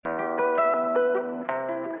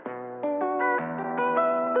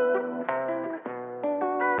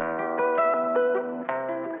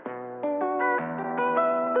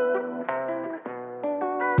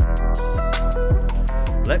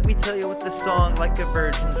Let me tell you what the song Like a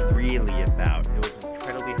Virgin's really about. It was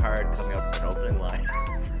incredibly hard coming up with an opening line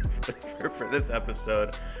for this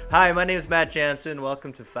episode. Hi, my name is Matt Jansen.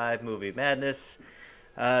 Welcome to 5 Movie Madness.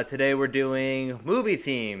 Today we're doing movie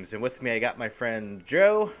themes, and with me I got my friend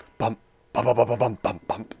Joe. Bump, bump, bump, bump, bump, bump,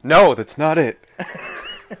 bump. No, that's not it.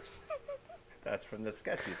 That's from the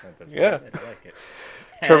sketch you sent us. Yeah. I like it.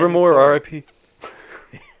 Trevor And Moore, Corey. R.I.P.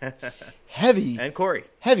 Heavy. And Corey.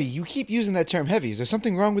 Heavy. You keep using that term heavy. Is there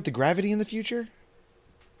something wrong with the gravity in the future?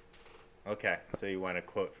 Okay, so you want a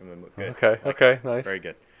quote from the movie. Good. Okay, nice. Very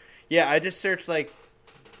good. Yeah, I just searched like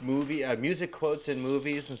music quotes in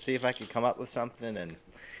movies and see if I could come up with something, and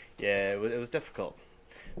yeah, it was difficult.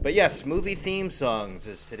 But yes, movie theme songs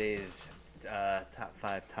is today's top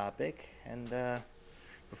 5 topic. And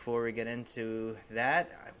before we get into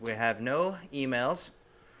that, we have no emails.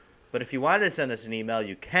 But if you want to send us an email,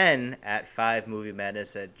 you can at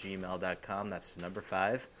 5moviemadness@gmail.com. That's the number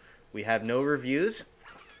 5. We have no reviews.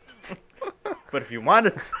 But if you want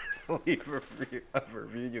to leave a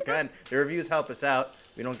review, you can. The reviews help us out.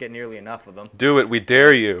 We don't get nearly enough of them. Do it, we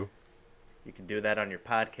dare you. You can do that on your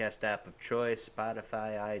podcast app of choice,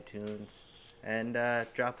 Spotify, iTunes. And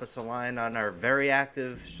drop us a line on our very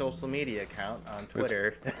active social media account on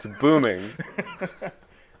Twitter. It's booming.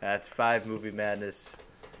 That's 5 Movie Madness.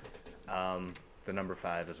 The number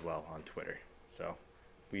 5 as well on Twitter. So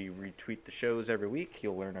we retweet the shows every week.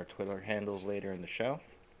 You'll learn our Twitter handles later in the show.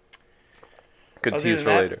 Good Other tease than for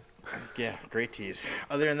that- later. Yeah, great tease.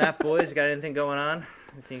 Other than that, boys, got anything going on?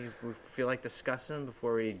 Anything we feel like discussing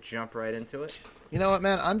before we jump right into it? You know what,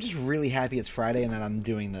 man? I'm just really happy it's Friday and that I'm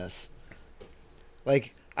doing this.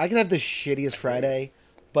 Like, I can have the shittiest Friday,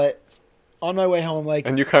 but on my way home, I'm like...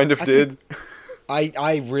 And you kind of I did.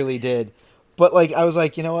 I really did. But, like, I was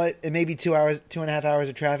like, you know what? It may be 2.5 hours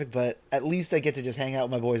of traffic, but at least I get to just hang out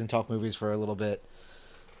with my boys and talk movies for a little bit.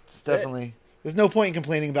 It's definitely... There's no point in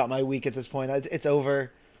complaining about my week at this point. It's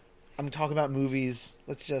over. I'm talking about movies.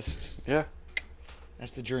 Let's just... Yeah.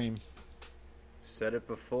 That's the dream. Said it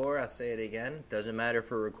before, I'll say it again. Doesn't matter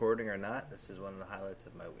if we're recording or not. This is one of the highlights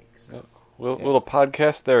of my week. So. Little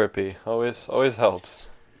podcast therapy always helps.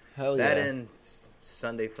 Hell That yeah. and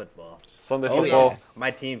Sunday football. Sunday Oh, football. yeah.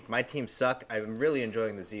 My team suck. I'm really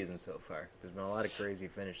enjoying the season so far. There's been a lot of crazy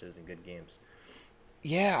finishes and good games.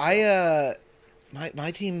 Yeah,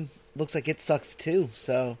 my team looks like it sucks too.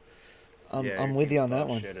 So I'm Yeah, with you on that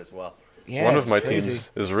oh, one. Shit as well. Yeah, One it's of my crazy. teams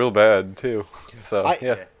is real bad too. So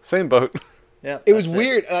Yeah. same boat. Yeah, It was that's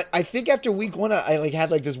weird. I think after week 1, I like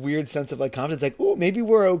had like this weird sense of like confidence, like, oh, maybe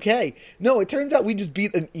we're okay. No, it turns out we just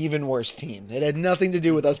beat an even worse team. It had nothing to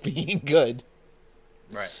do with us being good.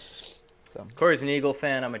 Right. So Corey's an Eagle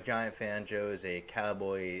fan. I'm a Giant fan. Joe is a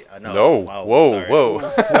Cowboy. No. Wow, Whoa, sorry.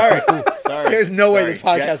 whoa. Sorry. there's no way Sorry. this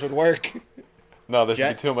podcast would work. No, there's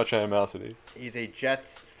Jet- be too much animosity. He's a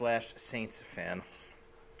Jets/Saints fan.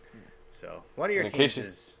 So one of your In teams case you-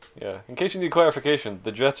 is, Yeah. In case you need clarification,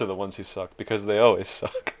 the Jets are the ones who suck because they always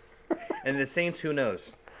suck. and the Saints. Who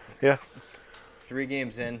knows? Yeah. 3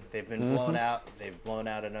 games in, they've been blown out. They've blown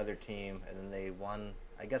out another team, and then they won,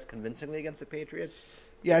 I guess, convincingly against the Patriots.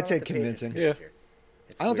 Yeah, What's I'd say wrong with the Patriots convincing. this Yeah. year?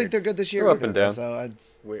 It's I don't think weird. they're good this year They're up either, and though, down. so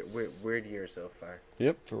it's Weird year so far.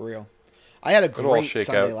 Yep. for real. I had a It'll all great shake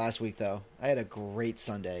Sunday out. last week, though. I had a great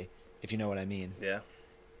Sunday, if you know what I mean. Yeah.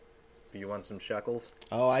 You want some shekels?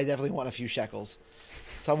 Oh, I definitely want a few shekels.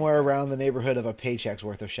 Somewhere around the neighborhood of a paycheck's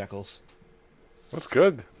worth of shekels. That's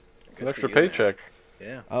good. It's Good an extra for you, man. paycheck.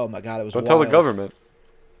 Yeah. Oh my god, it was Don't wild. tell the government.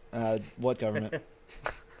 What government?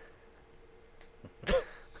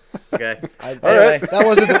 Okay. I, All right. that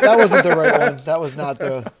wasn't the right one. That was not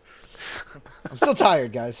the. I'm still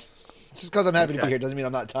tired, guys. Just because I'm happy to be Okay. here doesn't mean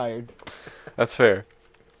I'm not tired. That's fair.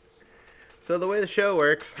 So the way the show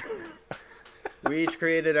works, we each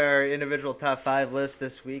created our individual top 5 list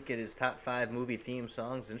this week. It is top 5 movie theme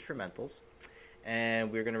songs, instrumentals.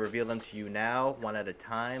 And we're going to reveal them to you now, one at a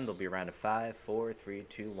time. They'll be around a 5, 4, 3,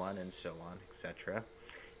 2, 1, and so on, etc.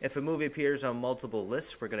 If a movie appears on multiple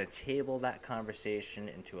lists, we're going to table that conversation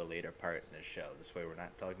into a later part in the show. This way we're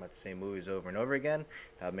not talking about the same movies over and over again.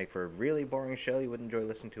 That would make for a really boring show. You wouldn't enjoy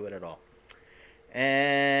listening to it at all.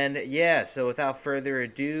 And yeah, so without further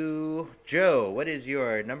ado, Joe, what is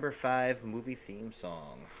your number 5 movie theme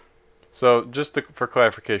song? So, for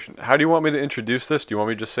clarification, how do you want me to introduce this? Do you want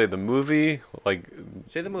me to just say the movie? Like,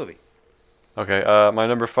 Say the movie. okay, my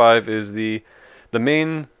number 5 is the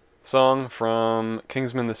main song from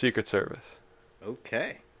Kingsman: The Secret Service.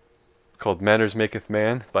 Okay. It's called "Manners Maketh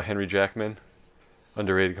Man" by Henry Jackman,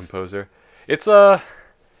 underrated composer. It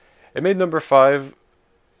made number 5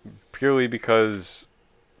 purely because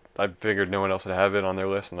I figured no one else would have it on their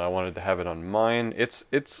list, and I wanted to have it on mine. It's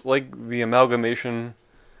like the amalgamation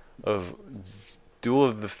of Duel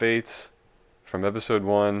of the Fates from Episode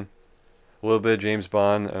 1, a little bit of James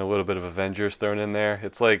Bond, and a little bit of Avengers thrown in there.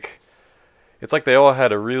 It's like they all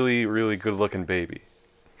had a really, really good-looking baby.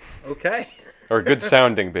 Okay. Or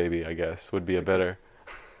good-sounding baby, I guess, would be a better...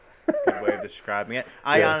 Good way of describing it.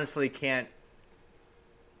 I Yeah. honestly can't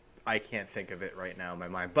think of it right now in my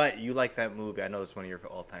mind. But you like that movie. I know it's one of your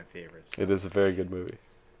all-time favorites. It is a very good movie.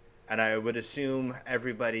 And I would assume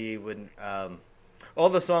everybody would... all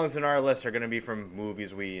the songs in our list are going to be from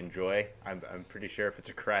movies we enjoy. I'm pretty sure if it's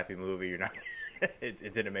a crappy movie, you're not...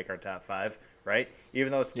 it didn't make our top 5, right?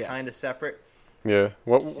 Even though it's kind of separate. Yeah.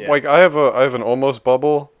 Yeah. Like, I have an almost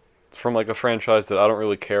bubble from, like, a franchise that I don't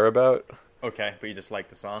really care about. Okay, but you just like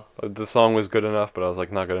the song? The song was good enough, but I was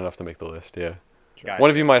like, not good enough to make the list, yeah. Gotcha. One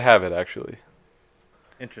of you might have it, actually.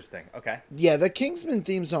 Interesting. Okay. Yeah, the Kingsman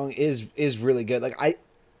theme song is really good. Like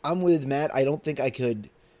I'm with Matt. I don't think I could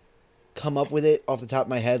come up with it off the top of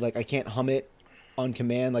my head. Like I can't hum it on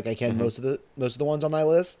command like I can most of the ones on my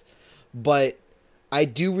list. But I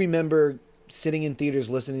do remember sitting in theaters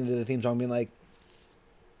listening to the theme song, being like,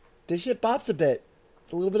 "This shit bops a bit.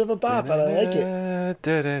 It's a little bit of a bop, but I like it."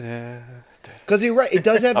 Because you're right. It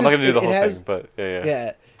does have. I'm not gonna do the whole has, thing, but yeah.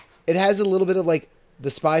 Yeah, it has a little bit of like the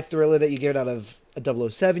spy thriller that you get out of a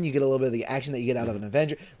 007. You get a little bit of the action that you get out of an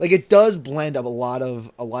Avenger. Like it does blend up a lot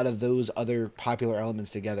of those other popular elements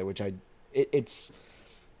together, which it's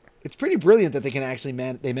pretty brilliant that they can actually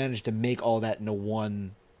they managed to make all that into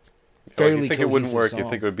one fairly You think it wouldn't cohesive work? song. You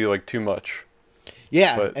think it would be like too much?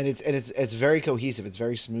 Yeah, but- and it's very cohesive. It's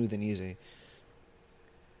very smooth and easy.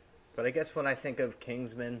 But I guess when I think of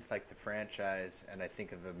Kingsman, like the franchise, and I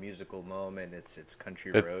think of a musical moment, it's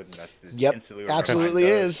Country Road, and that's Yep, instantly where my absolutely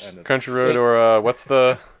mind is. goes, and it's- Country Road, or what's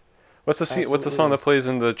the scene? What's the Absolutely song that is. plays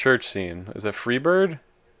in the church scene? Is it Freebird?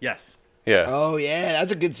 Yes. Yeah, Oh yeah,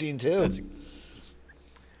 that's a good scene too.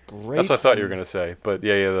 Great. that's what I thought you scene. were gonna say. But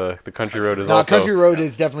yeah, the Country Road is No, also. Country Road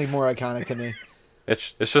is definitely more iconic to me.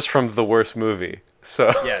 It's just from the worst movie.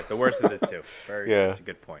 So Yeah, the worst of the two. Yeah. That's a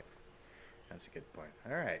good point. That's a good point.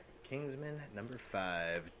 All right, Kingsman number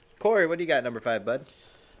 5. Corey, what do you got number 5, bud?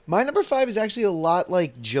 My number 5 is actually a lot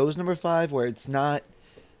like Joe's number 5, where it's not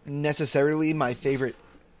necessarily my favorite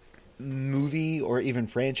movie or even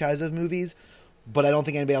franchise of movies, but I don't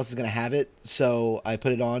think anybody else is going to have it, so I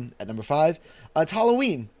put it on at number 5. It's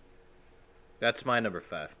Halloween. That's my number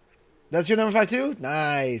 5. That's your number 5 too?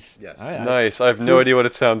 Nice. Yes. All right. nice. I have no idea what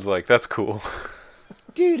it sounds like. That's cool.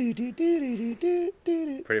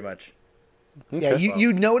 Do-do-do-do-do-do-do-do. Pretty much. Yeah, Okay.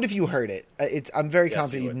 you'd know it if you heard it. I'm very Yes,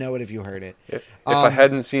 confident you you'd would. know it if you heard it. If I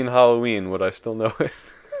hadn't seen Halloween, would I still know it?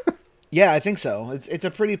 Yeah, I think so. It's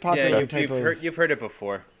a pretty popular Yeah, type of. you've heard it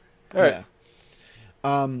before. All right.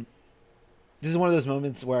 Yeah. This is one of those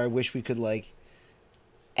moments where I wish we could like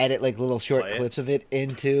edit like little short Play it. clips of it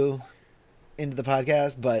into the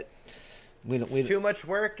podcast, but we don't. It's too much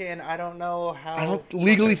work, and I don't know how I don't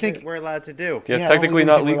legally think- we're allowed to do. Yeah, I don't technically really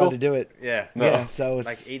not think we're allowed legal. to do it. Yeah. No. Yeah, so it's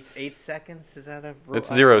Like 8 seconds? Is that a It's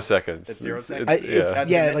 0 seconds. It's 0 seconds? I- it's- yeah. That's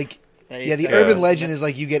yeah, a- like that yeah. The 8 seconds. urban legend is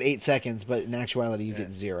like you get 8 seconds, but in actuality you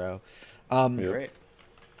get 0. Yeah. Great.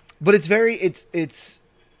 But it's very it's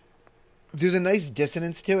there's a nice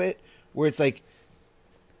dissonance to it where it's like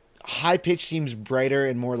high pitch seems brighter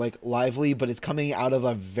and more like lively, but it's coming out of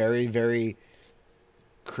a very, very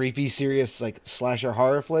creepy, serious like slasher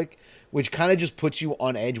horror flick, which kind of just puts you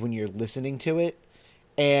on edge when you're listening to it.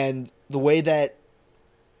 And the way that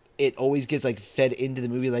it always gets like fed into the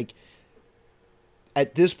movie, like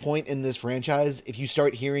at this point in this franchise, if you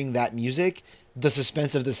start hearing that music, the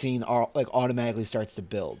suspense of the scene like automatically starts to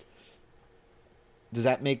build. Does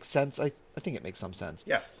that make sense? I think it makes some sense.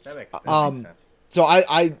 Yes, that makes sense. So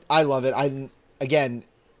I love it. Again,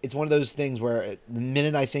 it's one of those things where the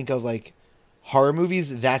minute I think of like horror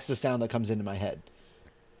movies, that's the sound that comes into my head.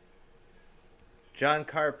 John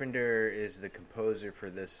Carpenter is the composer for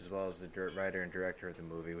this, as well as the writer and director of the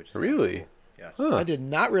movie, which is Really? cool. Yes. Huh. I did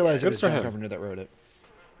not realize it Good was for John him. Carpenter that wrote it.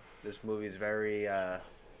 This movie is very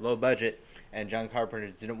low budget, and John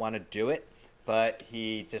Carpenter didn't want to do it, but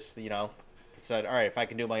he just, said, all right, if I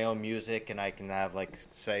can do my own music and I can have, like,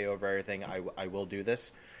 say over everything, I will do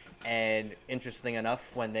this. And interesting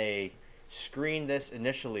enough, when they screened this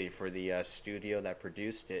initially for the studio that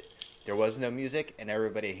produced it, there was no music, and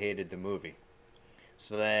everybody hated the movie.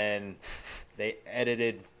 So then they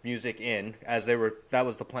edited music in that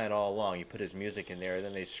was the plan all along. You put his music in there, and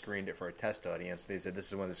then they screened it for a test audience. They said, this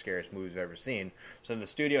is one of the scariest movies I've ever seen. So then the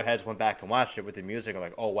studio heads went back and watched it with the music and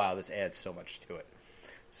like, oh wow, this adds so much to it.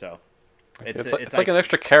 So It's like an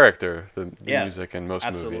extra character, the music in most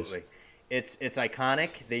movies. Absolutely. It's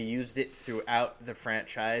iconic. They used it throughout the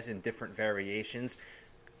franchise in different variations.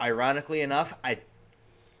 Ironically enough, I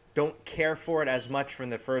don't care for it as much from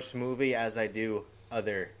the first movie as I do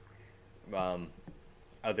other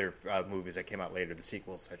movies that came out later, the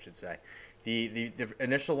sequels, I should say. The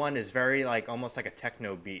initial one is very like almost like a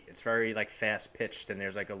techno beat. It's very like fast pitched, and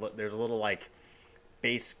there's a little like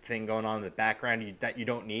bass thing going on in the background that you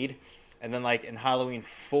don't need. And then like in Halloween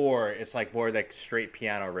 4, it's like more like straight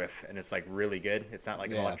piano riff, and it's like really good. It's not like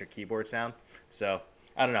an electric keyboard sound. So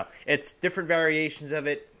I don't know. It's different variations of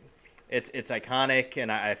it. It's iconic,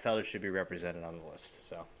 and I felt it should be represented on the list.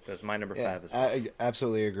 So that's my number 5 as well. I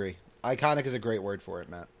absolutely agree. Iconic is a great word for it,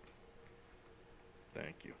 Matt.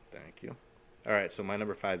 Thank you. All right, so my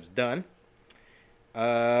number 5 is done.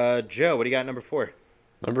 Joe, what do you got number 4?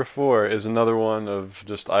 Number 4 is another one of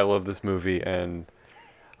just I love this movie, and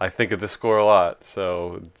I think of the score a lot.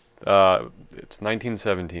 So it's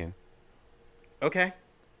 1917. Okay.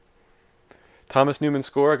 Thomas Newman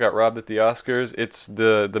score got robbed at the Oscars. It's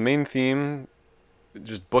the main theme. It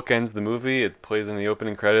just bookends the movie. It plays in the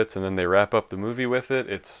opening credits, and then they wrap up the movie with it.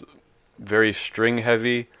 It's very string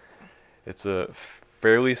heavy. It's a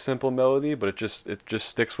fairly simple melody, but it just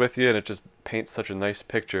sticks with you, and it just paints such a nice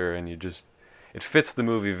picture, and it fits the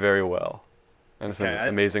movie very well. And it's an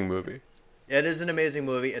amazing movie. It is an amazing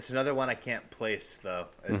movie. It's another one I can't place though.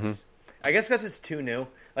 I guess because it's too new.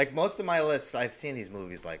 Like most of my lists, I've seen these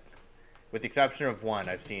movies like, with the exception of one,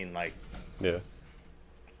 I've seen like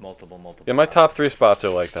multiple. Yeah, my top 3 spots are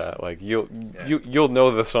like that. Like you'll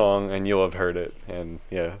know the song and you'll have heard it, and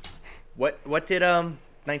yeah. What did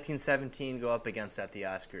 1917 go up against at the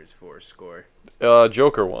Oscars for score?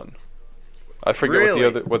 Joker won. I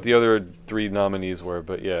forget what the other 3 nominees were,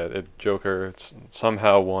 but yeah, Joker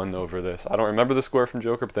somehow won over this. I don't remember the score from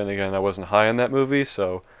Joker, but then again, I wasn't high on that movie,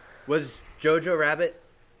 so. Was Jojo Rabbit?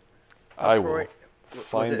 I will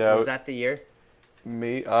find out. Was that the year?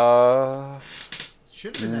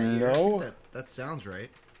 Should have been that year. No. That sounds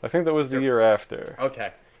right. I think that was the year after.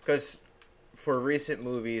 Okay, because for recent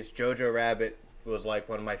movies, Jojo Rabbit was like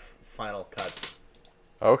one of my final cuts.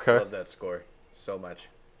 Okay. I love that score so much.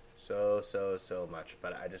 So much,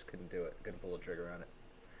 but I just couldn't do it. Couldn't pull the trigger on it.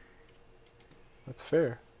 That's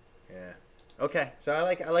fair. Yeah. Okay, so I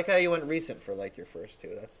like how you went recent for like your first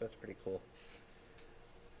 2. That's pretty cool.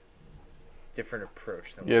 Different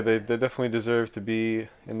approach. They definitely deserve to be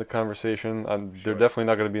in the conversation. They're definitely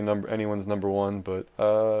not going to be anyone's number 1, but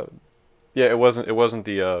yeah, it wasn't the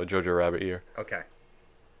Jojo Rabbit year. Okay.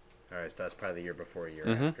 All right, so that's probably the year before, a year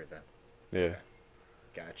after that. Yeah. Okay.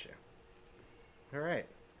 Gotcha. All right.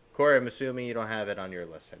 Corey, I'm assuming you don't have it on your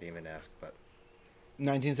list. I didn't even ask, but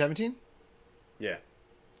 1917? Yeah.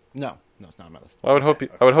 No, it's not on my list. I would hope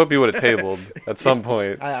you would have tabled at some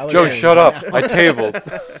point. Joe, shut up! I tabled.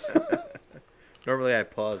 Normally I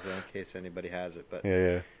pause in case anybody has it, but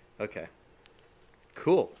yeah. Okay.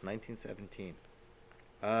 Cool. 1917.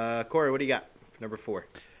 Corey, what do you got for number 4?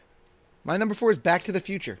 My number 4 is Back to the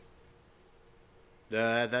Future.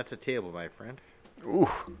 That's a table, my friend. Ooh.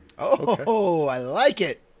 Oh, okay. I like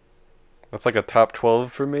it. That's like a top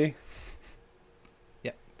 12 for me.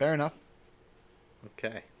 Yeah, fair enough.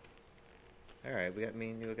 Okay. All right,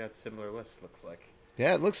 me and you got similar lists, looks like.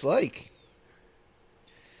 Yeah, it looks like.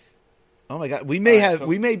 Oh my God,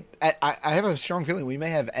 I have a strong feeling we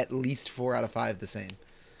may have at least 4 out of 5 the same.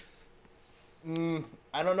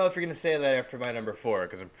 I don't know if you're going to say that after my number 4,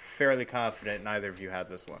 because I'm fairly confident neither of you have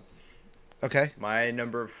this one. Okay. My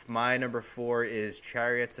number 4 is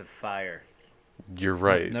Chariots of Fire. You're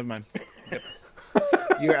right. Never mind. Yep.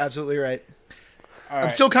 You're absolutely right. All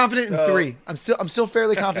I'm still confident in 3. I'm still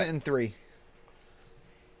fairly confident in 3.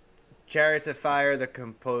 Chariots of Fire, the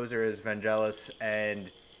composer is Vangelis, and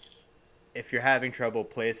if you're having trouble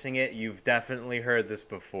placing it, you've definitely heard this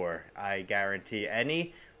before. I guarantee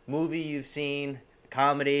any movie you've seen,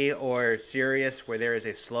 comedy or serious, where there is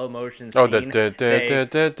a slow motion scene.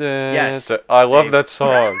 Yes, I love that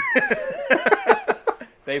song.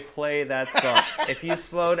 They play that song. If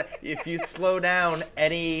you slow down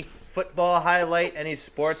any football highlight, any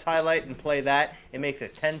sports highlight, and play that, it makes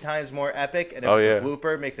it 10 times more epic. And if it's a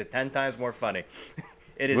blooper, it makes it 10 times more funny.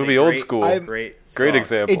 It is movie old school. Great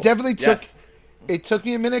example. It definitely took. Yes. It took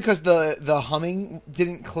me a minute because the humming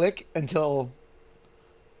didn't click until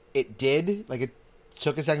it did. Like, it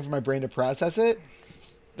took a second for my brain to process it.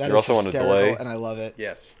 That is hysterical, and I love it.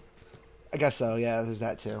 Yes. I guess so. Yeah, there's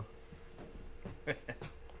that too.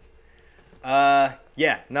 I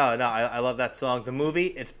love that song. The movie,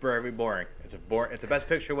 it's very boring. It's a Best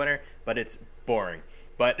Picture winner, but it's boring.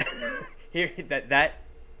 But here that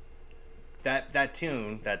that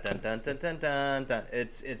tune, that dun dun dun dun dun dun.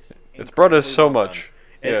 It's brought us incredibly so well much.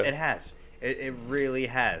 done. Yeah. It has. It really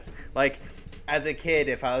has. Like, as a kid,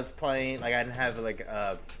 if I was playing, like, I didn't have like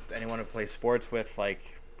anyone to play sports with, like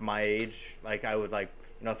my age, like I would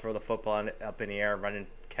throw the football up in the air, run and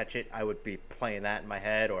catch it. I would be playing that in my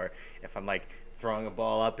head, or if I'm like throwing a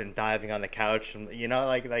ball up and diving on the couch, and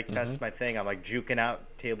that's my thing. I'm like juking out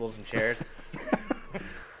tables and chairs.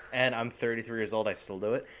 And I'm 33 years old. I still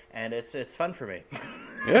do it, and it's fun for me.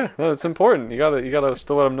 Yeah, no, it's important. You gotta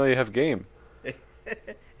still let them know you have game.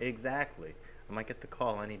 Exactly. I might get the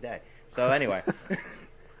call any day. So anyway,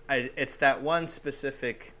 it's that one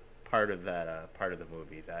specific part of the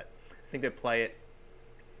movie that I think they play it.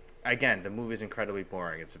 Again, the movie's incredibly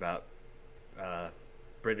boring. It's about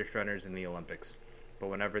British runners in the Olympics, but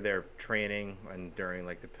whenever they're training and during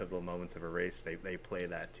like the pivotal moments of a race, they play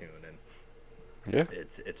that tune, and Yeah.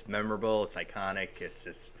 it's memorable. It's iconic. It's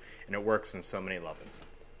just, and it works on so many levels.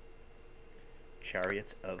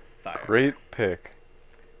 Chariots of Fire. Great pick.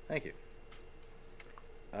 Thank you.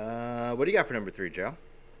 What do you got for number 3, Joe?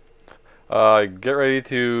 Get ready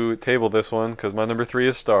to table this one because my number 3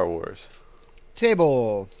 is Star Wars.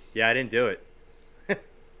 Table. Yeah, I didn't do it.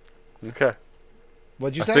 Okay.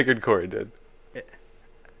 What'd you I say? figured Corey did.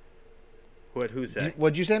 Who say?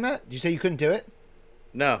 What'd you say, Matt? Did you say you couldn't do it?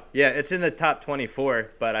 No. Yeah, it's in the top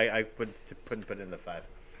 24, but I couldn't put it in the 5.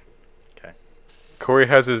 Okay. Corey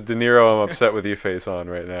has his De Niro I'm upset with you face on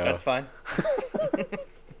right now. That's fine.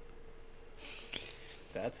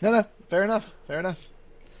 That's fine. No. Fair enough.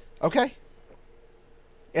 Okay.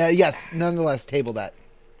 Yes. Nonetheless, table that.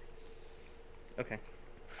 Okay.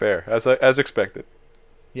 Fair, as expected.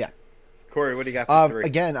 Yeah. Corey, what do you got for 3?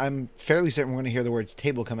 Again, I'm fairly certain we're going to hear the words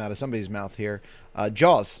table come out of somebody's mouth here.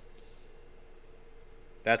 Jaws.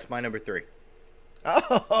 That's my number 3.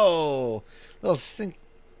 Oh, little think.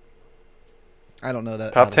 I don't know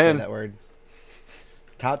that. Top how to 10. Say that word.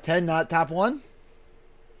 Top 10, not top 1.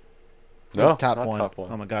 No, top not 1. top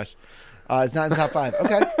 1. Oh my gosh, it's not in top 5.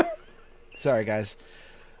 Okay, sorry guys.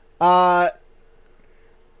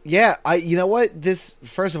 Yeah, you know what? This,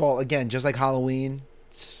 first of all, again, just like Halloween,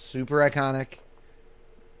 super iconic,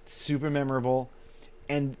 super memorable,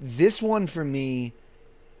 and this one for me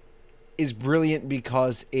is brilliant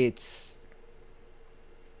because it's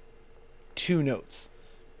 2 notes.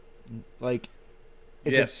 Like,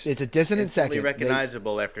 it's a dissonant Instantly second.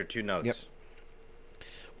 recognizable after 2 notes. Yep.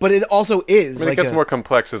 But it also is. I mean, it gets more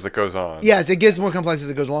complex as it goes on. Yes, it gets more complex as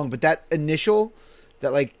it goes along. But that initial,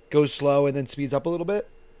 that like goes slow and then speeds up a little bit,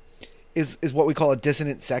 is what we call a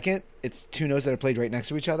dissonant second. It's 2 notes that are played right next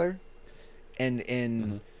to each other. And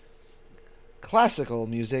in classical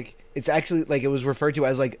music, it's actually like it was referred to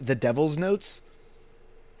as like the devil's notes,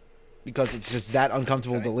 because it's just that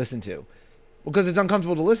uncomfortable to listen to. Because it's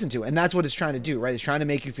uncomfortable to listen to, and that's what it's trying to do, right? It's trying to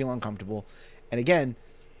make you feel uncomfortable. And again,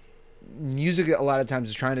 music a lot of times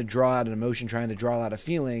is trying to draw out an emotion, trying to draw out a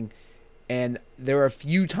feeling, and there are a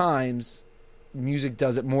few times music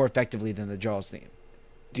does it more effectively than the Jaws theme.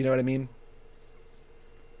 Do you know what I mean?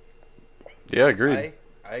 Yeah, agreed.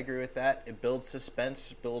 I agree with that. It builds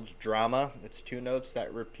suspense, builds drama. It's 2 notes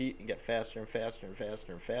that repeat and get faster and faster and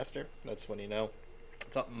faster and faster. That's when you know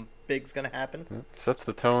something big's gonna happen. Yeah, sets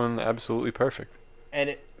the tone absolutely perfect.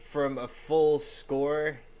 And from a full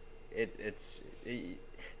score,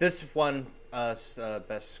 this won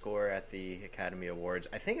best score at the Academy Awards.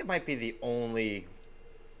 I think it might be the only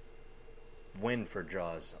win for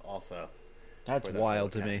Jaws. Also, That's for the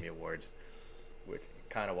wild to Academy me. Awards, which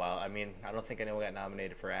kind of wild. I mean, I don't think anyone got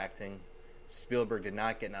nominated for acting. Spielberg did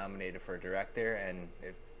not get nominated for director, and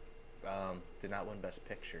it did not win Best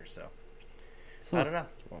Picture. So. I don't know.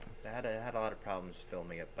 They had a lot of problems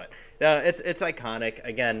filming it, but it's iconic.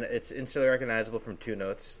 Again, it's instantly recognizable from 2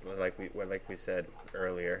 notes, like we said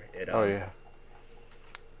earlier.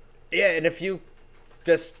 Yeah, and if you're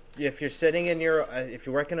sitting in if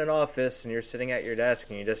you work in an office and you're sitting at your desk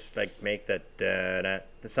and you just like make that da-da,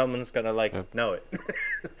 someone's gonna know it.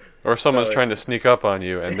 Or someone's trying to sneak up on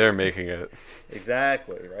you and they're making it.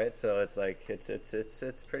 Exactly, right? So it's like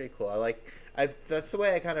it's pretty cool. That's the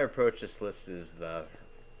way I kind of approach this list, is the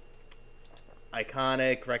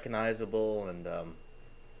iconic, recognizable, and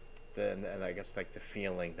then I guess like the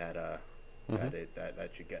feeling that that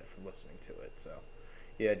you get from listening to it. So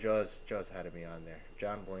yeah, Jaws had to be on there.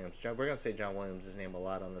 John Williams. We're gonna say John Williams' name a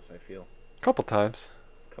lot on this, I feel. Couple times.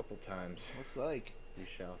 Couple times. Looks like. We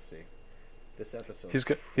shall see. This episode.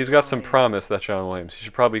 He's got some promise, that John Williams. He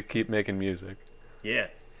should probably keep making music. Yeah.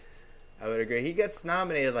 I would agree. He gets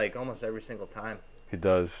nominated like almost every single time. He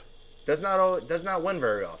does. Does not win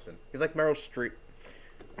very often. He's like Meryl Streep.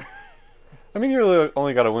 I mean, you really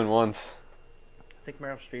only got to win once. I think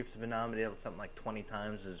Meryl Streep's been nominated something like 20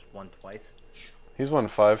 times, has won twice. He's won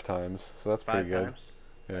 5 times, so that's Five pretty good. times.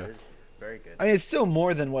 Yeah. That is very good. I mean, it's still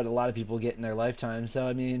more than what a lot of people get in their lifetime. So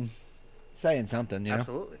I mean, saying something, you know.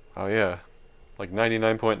 Absolutely. Oh yeah, like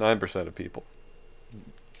 99.9% of people.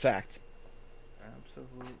 Fact.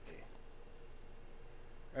 Absolutely.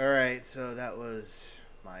 All right, so that was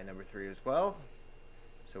my number 3 as well.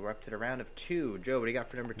 So we're up to the round of 2. Joe, what do you got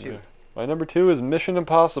for number 2? Yeah. My number 2 is Mission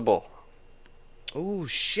Impossible. Oh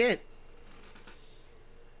shit!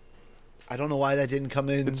 I don't know why that didn't come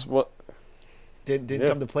in. It's what Didn't yeah.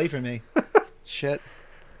 come to play for me. Shit.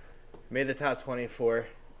 Made the top 24.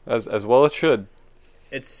 as well it should.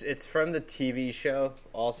 It's from the TV show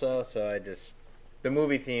also, so the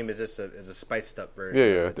movie theme is just a spiced up version. Yeah,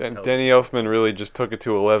 of the and television Danny show. Elfman really just took it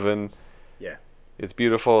to 11. Yeah. It's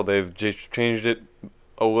beautiful. They've changed it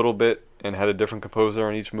a little bit and had a different composer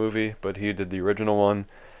on each movie, but he did the original one.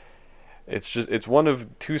 It's one of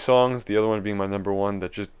 2 songs, the other one being my number 1,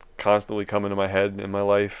 that just constantly come into my head in my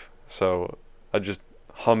life. So I just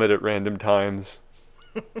hum it at random times.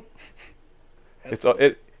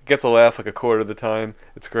 It gets a laugh like a quarter of the time.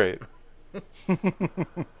 It's great.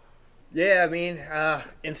 Yeah, I mean,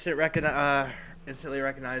 instantly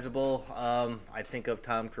recognizable. I think of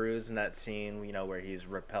Tom Cruise in that scene, where he's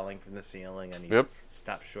rappelling from the ceiling and he's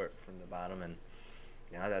stopped short from the bottom, and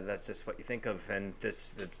that's just what you think of. And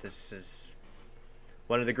this is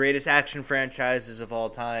one of the greatest action franchises of all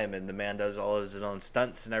time, and the man does all his own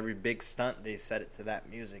stunts, and every big stunt they set it to that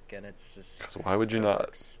music, and it's just. 'Cause why would you not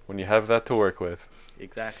works. when you have that to work with?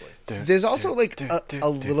 Exactly. There's also like a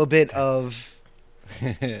little bit of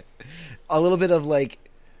like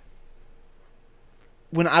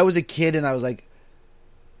when I was a kid and I was like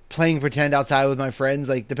playing pretend outside with my friends,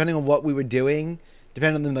 like depending on what we were doing,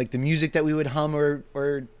 depending on like the music that we would hum or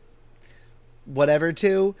whatever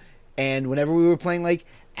to, and whenever we were playing like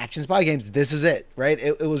action spy games, this is it, right?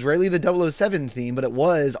 It was rarely the 007 theme, but it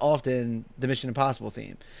was often the Mission Impossible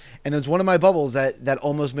theme. And there's one of my bubbles that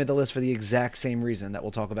almost made the list for the exact same reason that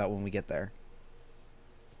we'll talk about when we get there.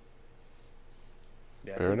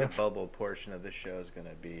 Yeah, I Fair think enough. the bubble portion of this show is going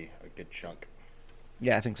to be a good chunk.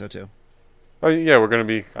 Yeah, I think so too. Oh yeah,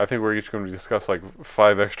 I think we're each going to discuss like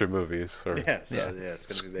 5 extra movies or Yeah, it's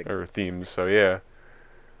going to be big. or themes. So yeah.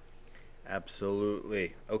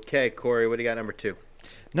 Absolutely. Okay, Corey, what do you got number 2?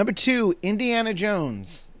 Number 2, Indiana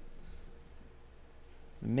Jones.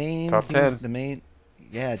 The main Top theme, 10. the main.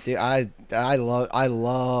 Yeah, dude, I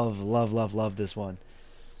love this one.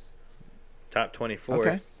 Top 24.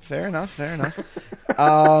 Okay, fair enough.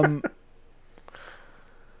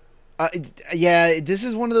 Yeah, this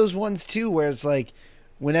is one of those ones too where it's like,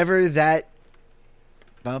 whenever that,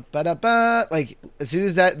 like as soon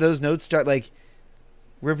as those notes start like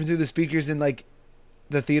ripping through the speakers in like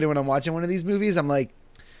the theater when I'm watching one of these movies, I'm like,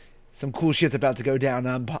 some cool shit's about to go down.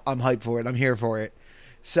 I'm hyped for it. I'm here for it.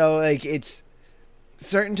 So like it's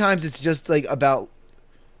certain times it's just like about,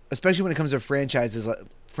 especially when it comes to franchises, like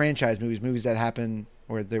franchise movies that happen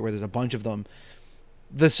where there's a bunch of them.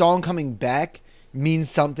 The song coming back means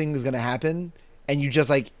something is going to happen, and you just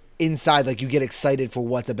like inside like you get excited for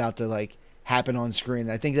what's about to like happen on screen.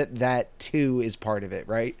 I think that too is part of it,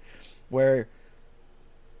 right? Where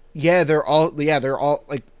they're all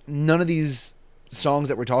like, none of these songs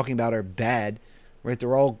that we're talking about are bad, right?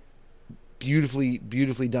 They're all beautifully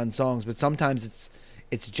done songs, but sometimes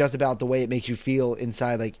it's just about the way it makes you feel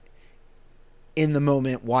inside, like in the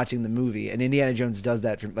moment watching the movie. And Indiana Jones does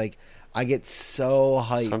that. From like, I get so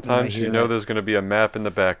hyped. Sometimes you know there's going to be a map in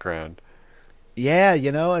the background. Yeah,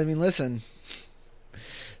 I mean, listen.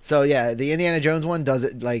 So yeah, the Indiana Jones one does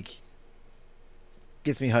it, like,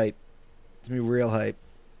 gets me hype. Gets me real hype.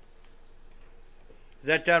 Is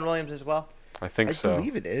that John Williams as well? I think so. I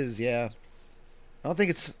believe it is, yeah. I don't think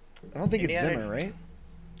it's Indiana Zimmer, right?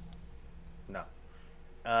 No.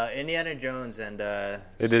 Indiana Jones and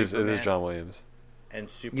It is Superman John Williams. and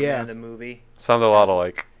Superman Yeah. the movie. Sound a lot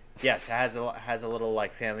alike. Yes, it has a little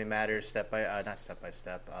like Family Matters not step by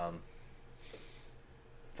step,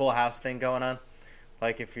 Full House thing going on.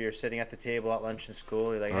 Like if you're sitting at the table at lunch in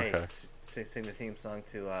school, you're like, hey, Okay. sing the theme song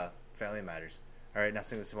to Family Matters. All right, now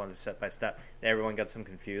sing this one to Step by Step. Everyone got some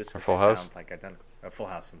confused. 'Cause Full they House? sound like identical. Full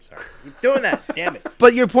House. I'm sorry. Keep doing that. Damn it.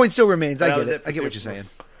 But your point still remains. That I was get it it. for I get what you're Superman.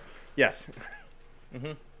 saying. Yes.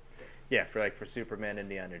 hmm Yeah, for Superman,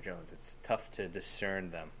 Indiana Jones, it's tough to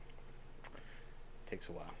discern them. Takes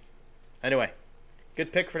a while. Anyway,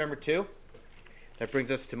 good pick for number 2. That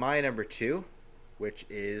brings us to my number 2, which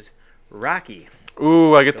is Rocky.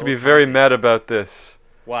 Ooh, I get to Bill be very Conti. mad about this.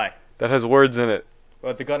 Why? That has words in it.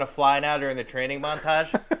 What, they're gonna fly now during the training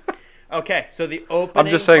montage? Okay, so the opening.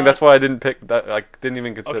 I'm just saying that's why I didn't pick that. I didn't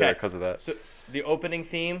even consider Okay. it because of that. So the opening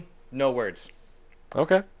theme, no words.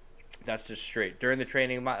 Okay. That's just straight. During the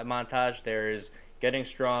training montage, there is getting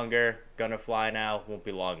stronger, gonna fly now, won't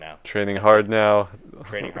be long now. Training That's hard it. now.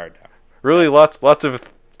 Training hard now. Really, Yes. lots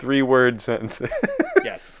of 3-word sentences.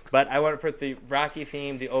 Yes, but I went for the Rocky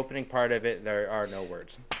theme, the opening part of it. There are no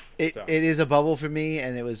words. It So. it is a bubble for me,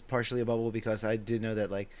 and it was partially a bubble because I did know that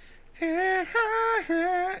like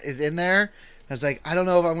is in there. I was like, I don't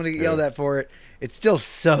know if I'm gonna get yelled at for it. It's still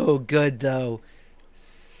so good though.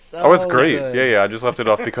 So Oh, it's great. good. Yeah. I just left it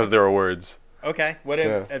off because there are words. Okay, would it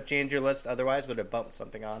Yeah. have changed your list otherwise? Would it bump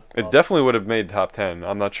something on? It Well, definitely would have made top 10.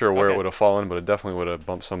 I'm not sure where Okay. it would have fallen, but it definitely would have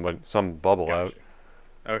bumped some bubble out.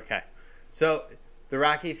 Gotcha. Okay, so the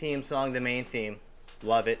Rocky theme song, the main theme,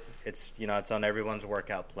 love it. It's it's on everyone's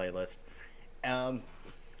workout playlist.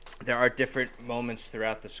 There are different moments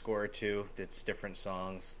throughout the score too. It's different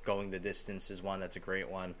songs. Going the Distance is one that's a great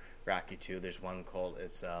one. Rocky 2, there's one called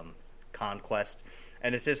Conquest,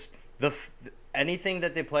 and it's just anything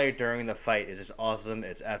that they play during the fight is just awesome.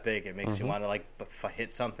 It's epic. It makes you want to like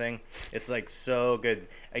hit something. It's like so good.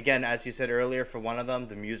 Again, as you said earlier, for one of them,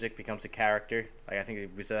 the music becomes a character. Like I think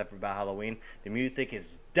we said that about Halloween. The music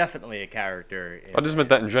is definitely a character. I just meant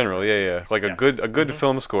that in general. Yeah. Like Yes. a good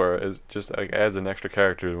film score is just like adds an extra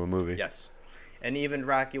character to a movie. Yes. And even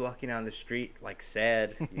Rocky walking down the street, like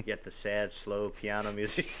sad, you get the sad, slow piano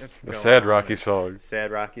music. The going sad on. Rocky song. Sad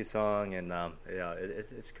Rocky song, and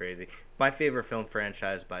it's crazy. My favorite film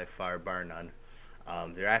franchise by far, bar none.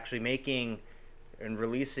 They're actually making and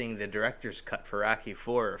releasing the director's cut for Rocky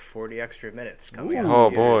 4, 40 extra minutes coming out. in Oh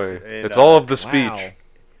theaters. boy, And, it's all of the speech. Wow.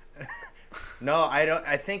 No, I don't.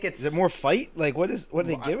 I think it's Is it more fight? Like what are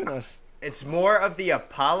they giving us? It's more of the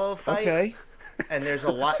Apollo fight. Okay. And there's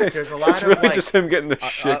a lot. There's a lot It's of really like. just him getting the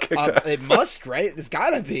shit kicked out. It must, right? It's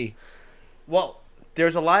gotta be. Well,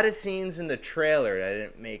 there's a lot of scenes in the trailer that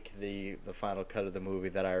didn't make the final cut of the movie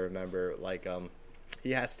that I remember. Like,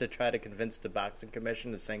 he has to try to convince the boxing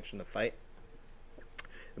commission to sanction the fight.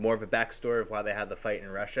 More of a backstory of why they had the fight in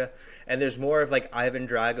Russia, and there's more of like Ivan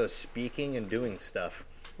Drago speaking and doing stuff.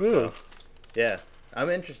 So, yeah, I'm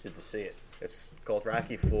interested to see it. It's called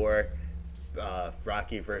Rocky 4,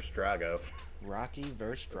 Rocky vs. Drago, Rocky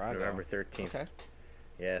versus Drago. November 13th. Okay.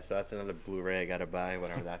 Yeah, so that's another Blu-ray I gotta buy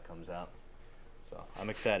whenever that comes out. So I'm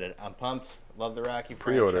excited. I'm pumped. Love the Rocky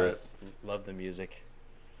Pre-order franchise. Love the music.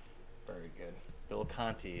 Very good. Bill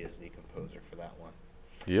Conti is the composer for that one.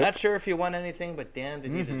 Yep. Not sure if he won anything, but damn,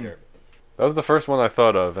 did he deserve it. That was the first one I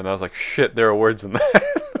thought of, and I was like, shit, there are words in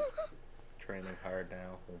that. Training hard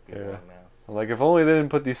now. Won't be Yeah. long now. I'm like, if only they didn't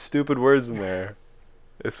put these stupid words in there,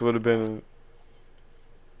 this would have been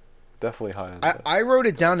definitely high on that. I wrote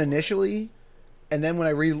it down initially, and then when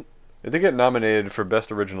I read, It did get nominated for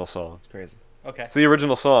Best Original Song. it's crazy. Okay. It's the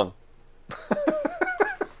original song.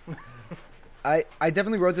 I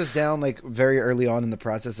definitely wrote this down like very early on in the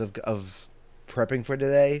process of prepping for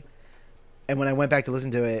today, and when I went back to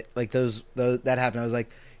listen to it, like those that happened, I was like,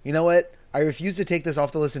 you know what? I refuse to take this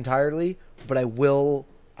off the list entirely, but I will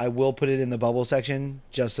put it in the bubble section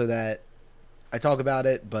just so that I talk about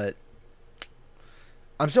it. But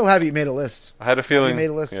I'm still happy you made a list. I had a feeling. made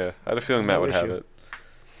a list. Yeah, I had a feeling No Matt would have issue. it.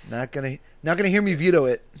 Not gonna hear me veto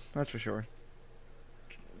it. That's for sure.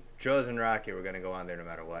 Joe's and Rocky were gonna go on there no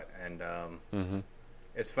matter what, and Mm-hmm.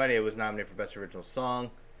 it's funny. It was nominated for Best Original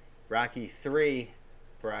Song. Rocky 3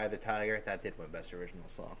 for Eye of the Tiger, that did win Best Original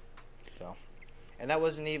Song. So, and that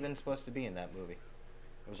wasn't even supposed to be in that movie.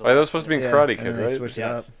 It was a That lot- was supposed to be in Yeah, Karate and Kid, then they right? switched it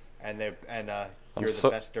Yes, up. and I'm You're the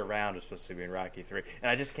so- Best Around was supposed to be in Rocky 3,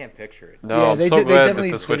 and I just can't picture it. No, yeah, I'm they so did. They glad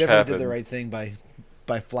definitely, that the they switch definitely happened. did the right thing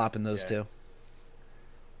by flopping those Yeah. two.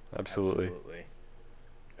 Absolutely.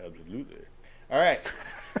 Absolutely. All right.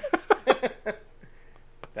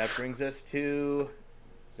 That brings us to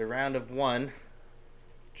the round of one.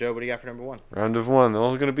 Joe, what do you got for number one? Round of one.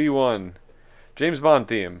 Only gonna be one. James Bond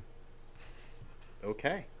theme.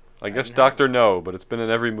 Okay. I guess didn't have Doctor No, but it's been in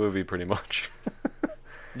every movie pretty much.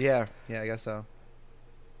 Yeah, I guess so.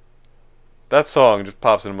 That song just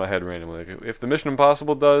pops into my head randomly. Like, if the Mission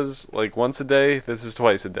Impossible does like once a day, this is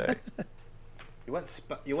twice a day.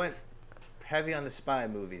 You went heavy on the spy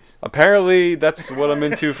movies. Apparently, that's what I'm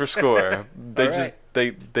into for score. They All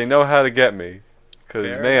right. they know how to get me. Cause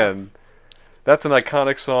Fair man, that's an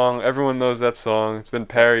iconic song. Everyone knows that song. It's been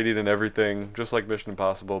parodied and everything, just like Mission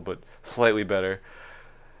Impossible, but slightly better.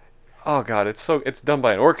 Oh god, it's done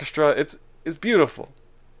by an orchestra. It's beautiful.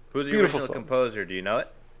 Who's the Beautiful original song. composer? Do you know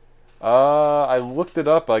it? I looked it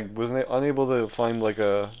up. I was unable to find like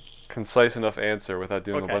a concise enough answer without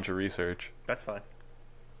doing Okay. a bunch of research. That's fine.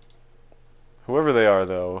 Whoever they are,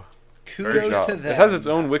 though, Kudos job. to them. It has its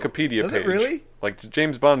own Wikipedia Does page. it really? Like the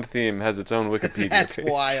James Bond theme has its own Wikipedia That's page.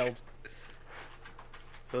 wild.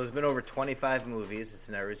 So there's been over 25 movies. It's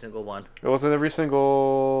in every single one. It was in every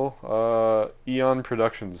single Eon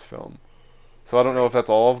Productions film. So I don't know if that's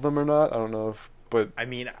all of them or not. I don't know if, but I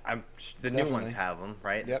mean, the new Definitely. ones have them,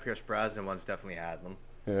 right? Yep. The Pierce Brosnan ones definitely had them.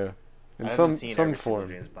 yeah, in I some haven't seen some every single form.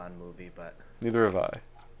 James Bond movie, but Neither have I.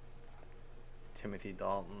 Timothy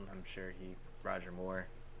Dalton, I'm sure Roger Moore,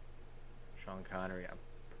 Sean Connery,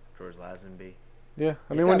 George Lazenby. Yeah,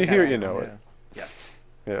 I He's mean got when you some hear it, bad you know ones, it. Yes.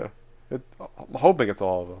 Yeah, I'm hoping it's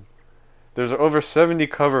all of them. There's over 70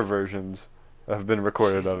 cover versions that have been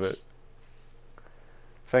recorded of it. Jesus.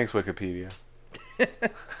 Thanks, Wikipedia.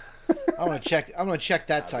 I'm gonna check that I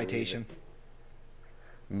believe citation.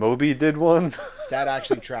 Moby did one. That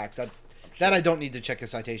actually tracks. That sure. that I don't need to check the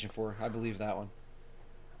citation for. I believe that one.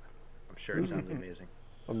 I'm sure it sounds amazing.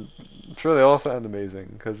 I'm sure they all sound amazing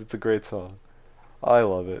because it's a great song. I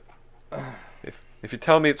love it. If you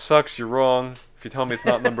tell me it sucks, you're wrong. If you tell me it's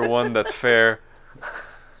not number one, that's fair.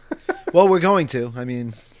 Well, we're going to. I mean,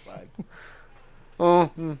 It's fine.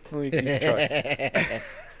 Oh, well, you can try.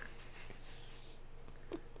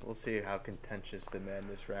 We'll see how contentious the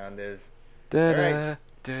madness round is. Da-da,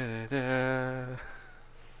 da-da-da.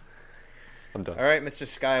 I'm done. All right, Mr.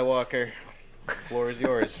 Skywalker, the floor is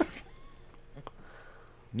yours.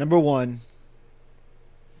 number one,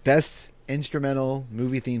 best instrumental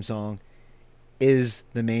movie theme song is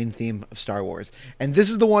the main theme of Star Wars, and this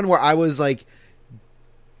is the one where I was like,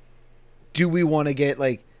 do we want to get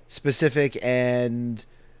like specific and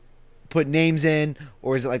put names in,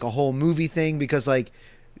 or is it like a whole movie thing? Because like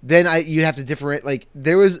then you have to differentiate. Like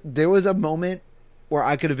there was a moment where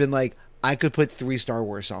I could have been like, I could put 3 Star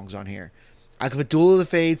Wars songs on here. I could put Duel of the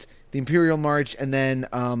Fates, the Imperial March, and then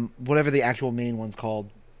whatever the actual main one's called.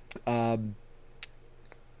 I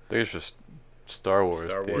think it's just Star Wars.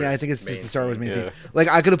 Star dude. Wars. Yeah, I think it's just main the Star Wars theme. main Yeah. theme. Like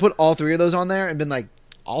I could have put all 3 of those on there and been like,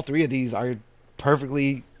 all 3 of these are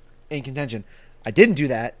perfectly in contention. I didn't do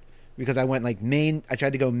that because I went like main. I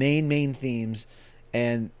tried to go main themes,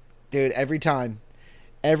 and dude, every time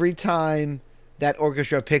that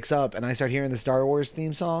orchestra picks up and I start hearing the Star Wars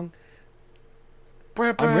theme song,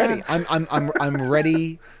 I'm ready. I'm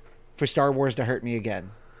ready for Star Wars to hurt me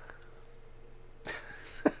again.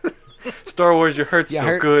 Star Wars, you hurt Yeah, so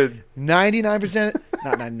hurt- good. 99%,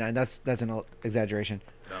 not 99. That's an exaggeration.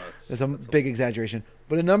 No, That's a big exaggeration.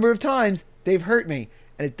 But a number of times they've hurt me,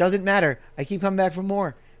 and it doesn't matter. I keep coming back for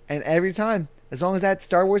more, and every time, as long as that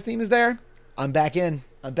Star Wars theme is there, I'm back in.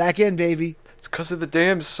 I'm back in, baby. It's because of the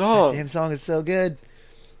damn song. That damn song is so good.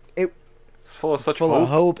 It's full of such Full hope. of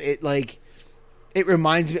hope. It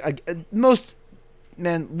reminds me.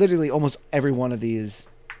 Literally almost every one of these.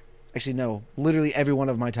 Actually, no. Literally every one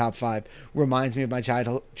of my top 5 reminds me of my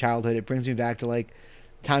childhood. It brings me back to like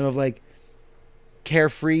time of like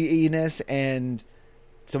carefreeness, and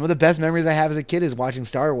some of the best memories I have as a kid is watching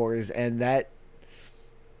Star Wars, and that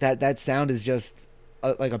sound is just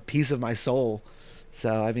like a piece of my soul.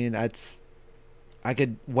 So I mean, I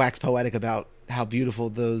could wax poetic about how beautiful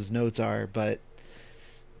those notes are, but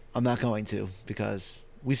I'm not going to because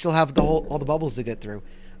we still have all the bubbles to get through.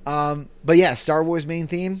 But yeah, Star Wars main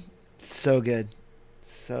theme, so good,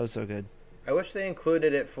 so good. I wish they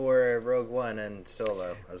included it for Rogue One and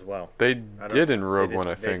Solo as well. They I don't- did in Rogue they One,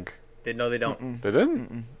 I did- think. No, they don't. They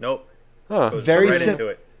didn't? Nope. Huh. Goes Very right sim- into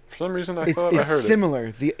it. For some reason, I It's thought I heard it.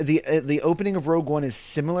 similar. The opening of Rogue One is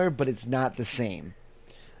similar, but it's not the same.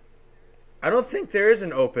 I don't think there is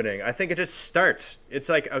an opening. I think it just starts. It's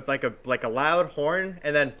like a loud horn,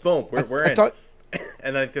 and then boom, we're I in. thought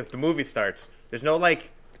And then the movie starts. There's no like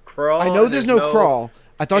crawl. I know and there's no crawl.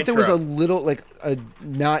 I thought there was a intro. little like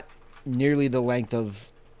not nearly the length of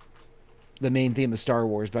the main theme of Star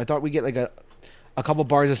Wars, but I thought we get like a couple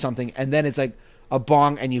bars of something, and then it's like a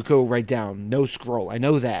bong, and you go right down. No scroll. I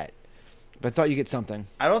know that, but I thought you get something.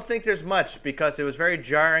 I don't think there's much because it was very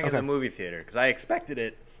jarring in Okay. the movie theater because I expected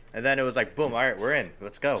it, and then it was like boom, all right, we're in,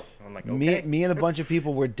 let's go. I'm like, okay. Me and a bunch of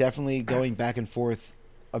people were definitely going back and forth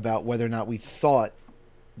about whether or not we thought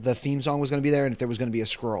the theme song was going to be there and if there was going to be a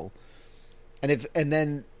scroll. And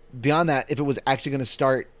then beyond that, if it was actually going to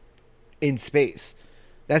start in space.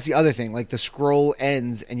 That's the other thing. Like the scroll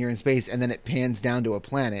ends and you're in space and then it pans down to a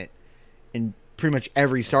planet in pretty much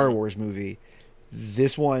every Star Wars movie.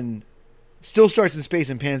 This one still starts in space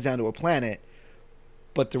and pans down to a planet,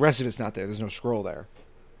 but the rest of it's not there. There's no scroll there.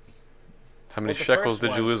 How many Well, the shekels first did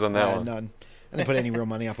you one- lose on that one? None. I didn't put any real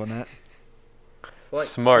money up on that. Well,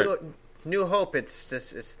 Smart. New Hope. It's the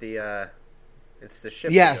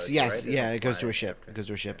ship. Yes, that goes, yes, right? yeah. It's It goes to a planet ship. after. It goes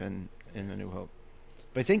to a ship in A New Hope.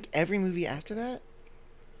 But I think every movie after that,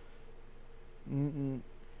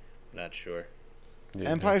 Not sure. Yeah.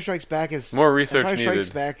 Empire Strikes Back is More research Empire Strikes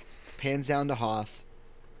needed. Back pans down to Hoth.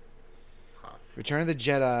 Hoth. Return of the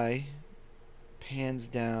Jedi pans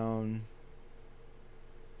down.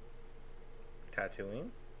 Tatooine?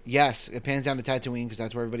 Yes, it pans down to Tatooine because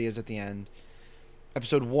that's where everybody is at the end.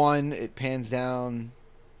 Episode 1, it pans down.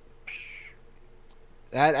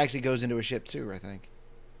 That actually goes into a ship too, I think.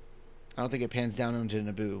 I don't think it pans down into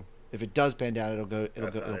Naboo. If it does pan down,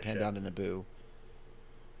 it'll pan down to Naboo.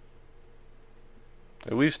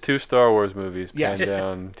 At least 2 Star Wars movies pan Yes.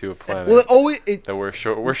 down to a planet Well, it always that we're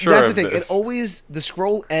sure that's of the thing. this. It always the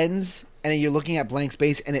scroll ends and then you're looking at blank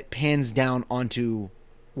space and it pans down onto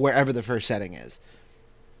wherever the first setting is.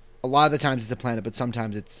 A lot of the times it's a planet, but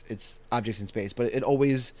sometimes it's objects in space. But it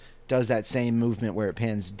always does that same movement where it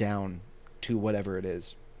pans down to whatever it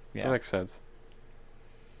is. That Yeah, makes sense.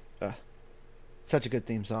 such a good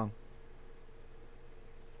theme song.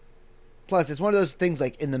 Plus, it's one of those things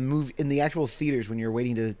like in the actual theaters when you're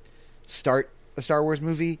waiting to start a Star Wars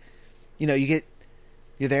movie. You know, you're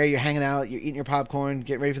there, you're hanging out, you're eating your popcorn,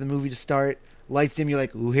 getting ready for the movie to start. Lights dim, you're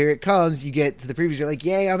like, ooh, here it comes. You get to the previews, you're like,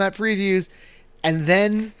 yay, I'm at previews. And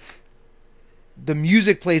then the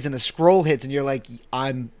music plays and the scroll hits, and you're like,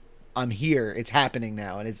 I'm here. It's happening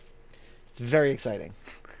now, and it's very exciting.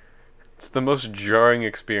 It's the most jarring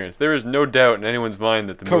experience. There is no doubt in anyone's mind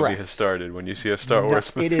that the movie Correct. has started when you see a Star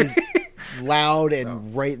Wars movie. It is loud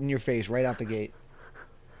and right in your face, right out the gate.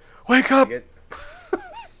 Wake up!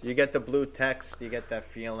 You get the blue text. You get that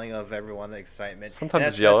feeling of everyone's excitement. Sometimes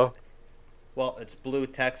And it's yellow. Well, it's blue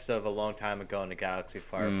text of a long time ago in a galaxy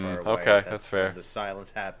far, far away. Okay, that's fair. When the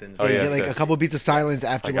silence happens. Oh, You yeah, get like yes. a couple beats of silence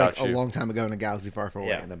after I got like a you. long time ago in a galaxy far, far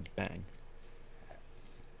away, Yeah. and then bang.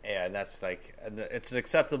 Yeah, and that's like it's an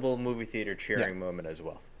acceptable movie theater cheering moment as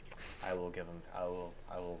well. I will give them. I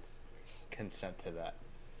will consent to that.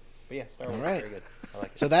 But yeah, Star Wars, All right. very good. I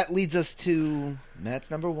like it. So that leads us to Matt's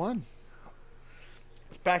number 1.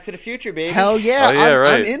 It's Back to the Future, baby. Hell yeah! Oh, yeah, I'm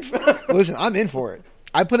right. in. Listen, I'm in for it.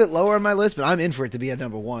 I put it lower on my list, but I'm in for it to be at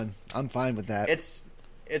number 1. I'm fine with that.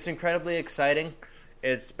 It's incredibly exciting.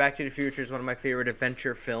 It's Back to the Future is one of my favorite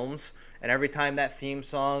adventure films, and every time that theme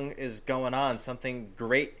song is going on, something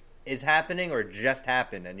great is happening or just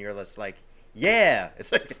happened, and you're just like, yeah,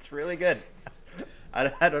 it's really good.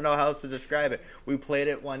 I don't know how else to describe it. We played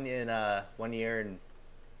it one year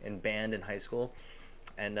in band in high school,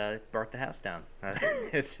 and brought the house down.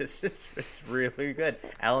 It's really good.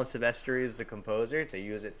 Alan Silvestri is the composer. They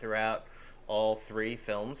use it throughout all 3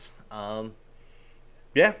 films.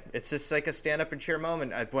 Yeah, it's just like a stand-up and cheer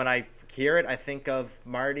moment. When I hear it, I think of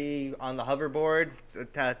Marty on the hoverboard,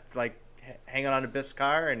 like hanging on to Biff's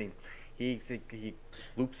car, and he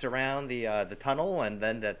loops around the tunnel, and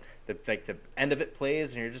then the end of it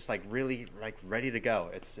plays, and you're just like really like ready to go.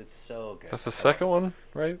 It's so good. That's the second one,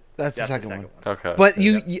 right? That's the That's second one. Okay. But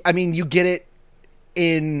Yeah. I mean, you get it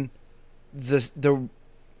in the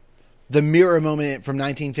mirror moment from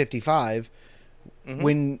 1955 Mhm.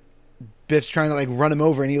 when Biff's trying to like run him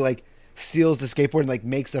over, and he like steals the skateboard and like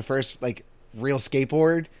makes the first like real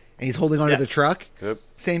skateboard, and he's holding onto the Yes. truck. Yep.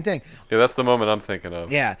 Same thing. Yeah, that's the moment I'm thinking of.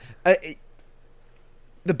 Yeah.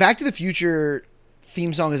 The Back to the Future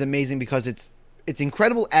theme song is amazing because it's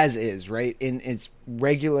incredible as is, right? In its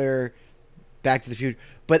regular Back to the Future.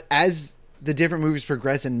 But as the different movies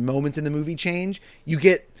progress and moments in the movie change, you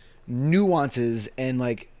get nuances and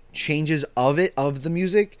like changes of the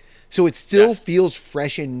music. So it still Yes. feels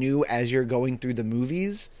fresh and new as you're going through the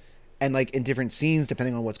movies and like in different scenes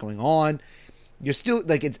depending on what's going on. You're still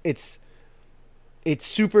like it's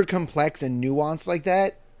super complex and nuanced like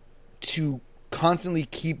that to constantly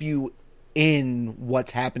keep you in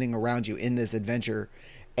what's happening around you in this adventure,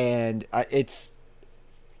 and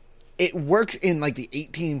it works in like the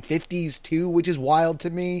 1850s too, which is wild to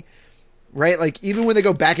me, right? Like even when they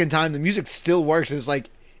go back in time, the music still works. It's like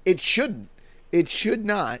it should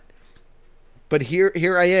not, but here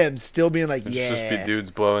I am still being like, It's yeah, just be dudes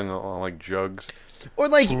blowing on like jugs. or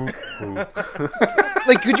like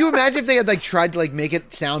like could you imagine if they had like tried to like make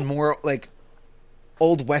it sound more like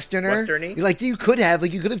old westerner? Westerny? Like you could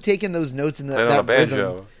have taken those notes in Playing on a that banjo.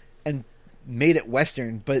 rhythm and made it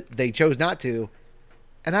western, but they chose not to.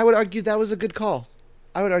 And I would argue that was a good call.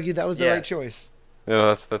 I would argue that was the Yeah. right choice.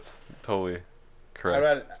 Yeah, that's totally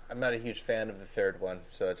correct. I'm not a huge fan of the third one,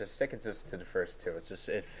 so just stick it just to the first 2.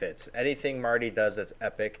 It fits. Anything Marty does that's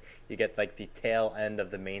epic, you get like the tail end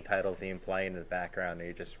of the main title theme playing in the background, and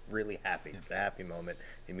you're just really happy. It's a happy moment.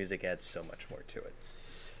 The music adds so much more to it.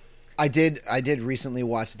 I did recently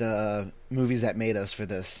watch the movies that made us for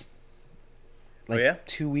this. Like Oh, yeah?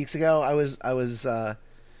 2 weeks ago, I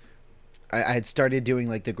I had started doing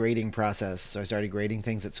like the grading process, so I started grading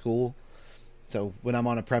things at school. So when I'm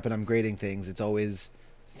on a prep and I'm grading things, it's always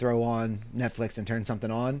throw on Netflix and turn something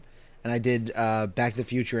on. And I did Back to the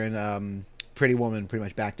Future and Pretty Woman pretty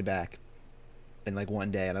much back to back in like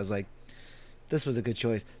one day, and I was like, this was a good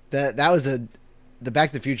choice. The Back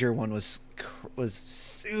to the Future one was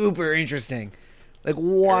super interesting, like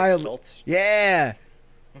wild, Schultz. yeah.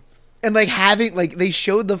 And like having like they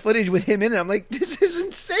showed the footage with him in it, I'm like, this is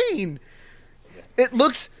insane.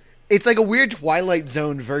 It's like a weird Twilight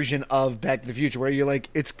Zone version of Back to the Future, where you're like,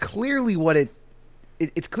 it's clearly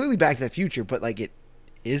it's clearly Back to the Future, but like it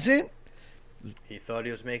isn't. He thought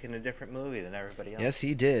he was making a different movie than everybody else. Yes,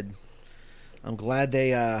 he did. I'm glad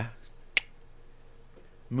they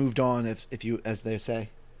moved on, if you, as they say.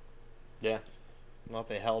 Yeah. Well, if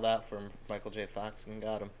they held out for Michael J. Fox and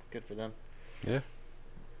got him. Good for them. Yeah.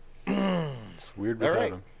 It's weird without All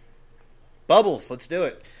right. him. Bubbles, let's do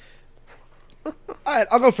it. All right,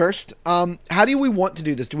 I'll go first. How do we want to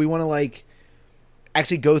do this? Do we want to like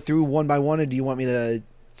actually go through one by one, or do you want me to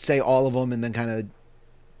say all of them and then kind of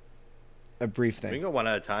a brief We thing? can go one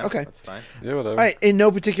at a time. Okay. That's fine. Yeah, whatever. All right, in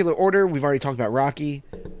no particular order. We've already talked about Rocky.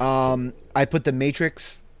 I put the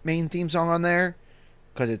Matrix main theme song on there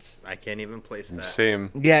because it's I can't even place that.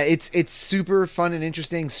 Same. yeah, it's super fun and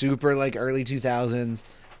interesting, super like early 2000s.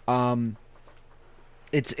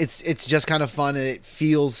 It's just kind of fun and it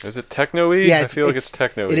feels Is it techno-y? yeah, I feel like it's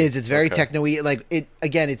techno-y. It is. It's very Okay. techno-y. Like it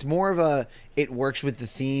again. It's more of a. It works with the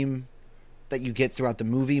theme that you get throughout the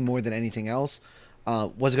movie more than anything else.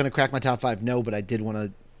 Was it going to crack my top 5? No, but I did want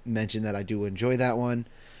to mention that I do enjoy that one.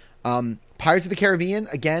 Pirates of the Caribbean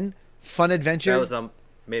again, fun adventure. That was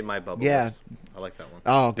made my bubble Yeah. list. I like that one.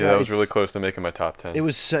 Oh, Yeah, that was it's- really close to making my top 10. It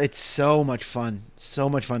was. It's so much fun. So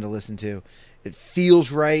much fun to listen to. It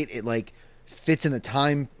feels right. It like fits in the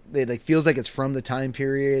time. It like feels like it's from the time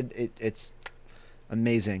period. It's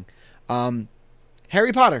amazing.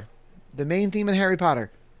 Harry Potter, the main theme in Harry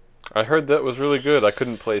Potter. I heard that was really good. I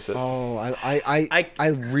couldn't place it. Oh, I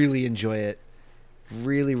really enjoy it.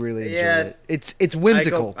 Really enjoy Yeah. it. It's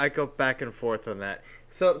whimsical. I go back and forth on that.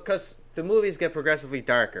 So, because the movies get progressively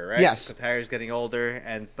darker, right? Yes. Because Harry's getting older,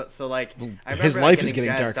 but so like I His remember life is getting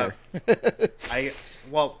jazzed darker. up-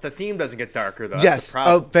 well, the theme doesn't get darker though. Yes. That's the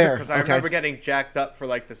problem. Oh, fair. Because I Okay. remember getting jacked up for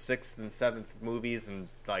like the 6th and 7th movies, and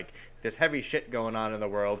like there's heavy shit going on in the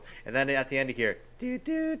world, and then at the end you hear do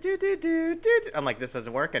do do do do do. I'm like, this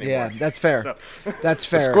doesn't work anymore. Yeah, that's fair. So, That's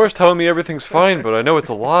The fair. score's telling me everything's fine, but I know it's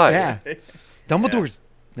a lie. Yeah. Dumbledore's.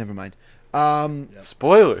 Never mind.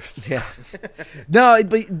 Spoilers. Yeah. No,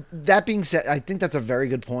 but that being said, I think that's a very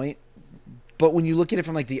good point. But when you look at it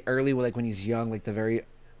from like the early, like when he's young, like the very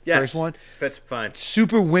yes, first one, that's fine.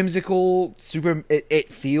 super whimsical, super.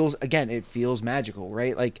 It feels it feels magical,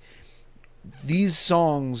 right? Like these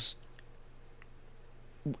songs,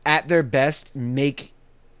 at their best, make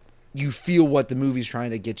you feel what the movie's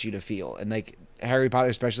trying to get you to feel, and like Harry Potter,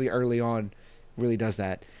 especially early on, really does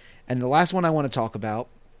that. And the last one I want to talk about.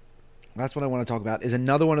 Is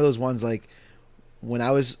another one of those ones like when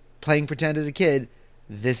I was playing pretend as a kid,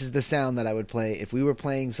 this is the sound that I would play if we were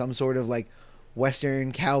playing some sort of like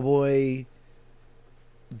Western cowboy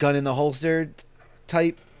gun in the holster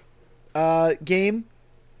type game.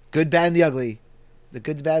 Good, Bad, and the Ugly. The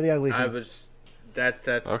Good, Bad, the Ugly thing. That's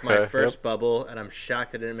Okay, my first yep. bubble, and I'm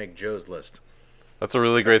shocked I didn't make Joe's list. That's a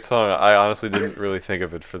really great song. I honestly didn't really think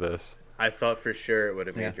of it for this. I thought for sure it would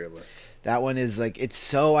have made Yeah. your list. That one is like, it's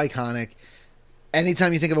so iconic.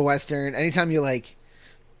 Anytime you think of a Western, anytime you're like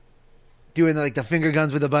doing like the finger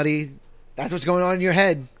guns with a buddy, that's what's going on in your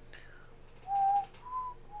head.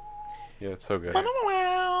 Yeah, it's so good.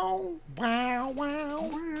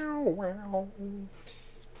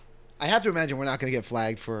 I have to imagine we're not going to get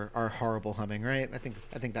flagged for our horrible humming, right? I think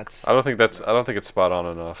that's I don't think it's spot on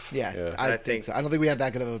enough. yeah. I I think think- so. I don't think we have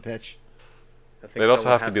that good of a pitch. I think They'd also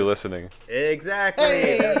someone have to be listening. Exactly.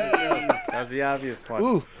 Hey! That's the obvious one.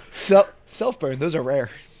 Ooh, self burn. Those are rare.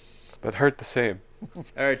 That hurt the same. All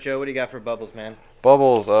right, Joe, what do you got for bubbles, man?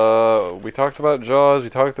 Bubbles. We talked about Jaws. We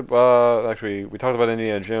talked about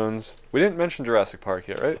Indiana Jones. We didn't mention Jurassic Park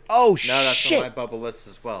yet, right? Oh No, that's shit! on my bubble list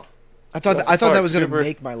as well. I thought Jurassic that Park, was going to super-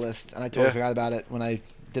 make my list, and I totally Yeah. forgot about it when I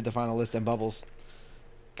did the final list and bubbles.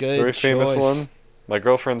 Good Very choice. famous one. My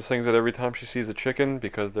girlfriend sings it every time she sees a chicken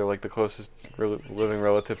because they're like the closest living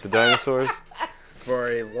relative to dinosaurs.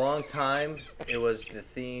 For a long time, it was the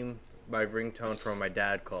theme, my ringtone from my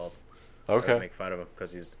dad called. I would Okay. make fun of him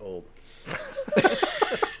because he's old.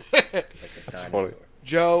 Like a dinosaur. funny.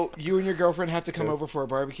 Joe, you and your girlfriend have to come Yes. over for a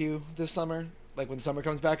barbecue this summer, like when summer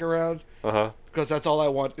comes back around, Uh huh. because that's all I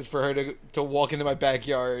want is for her to walk into my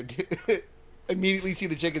backyard immediately see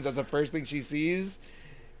the chickens as the first thing she sees,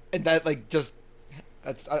 and that like just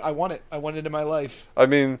I want it. I want it in my life. I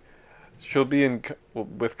mean, she'll be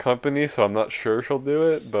with company, so I'm not sure she'll do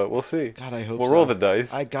it, but we'll see. God, I hope We'll so. roll the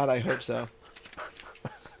dice. I hope so.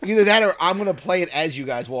 Either that or I'm gonna play it as you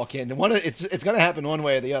guys walk in. It's gonna happen one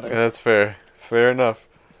way or the other. Yeah, that's fair. Fair enough.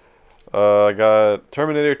 I got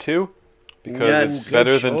Terminator 2 because Yes. it's Good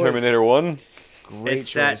better than choice. Terminator 1. Great It's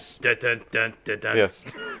choice. that dun dun dun dun dun. Yes.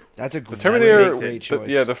 That's a The great, Terminator, great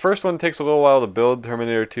choice. the first one takes a little while to build.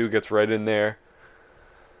 Terminator 2 gets right in there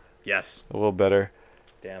Yes. a little better.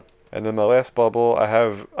 Damn. And then my last bubble,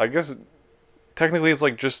 I guess, technically it's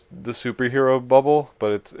like just the superhero bubble,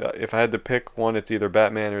 but it's if I had to pick one, it's either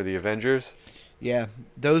Batman or the Avengers. Yeah,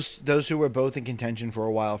 those who were both in contention for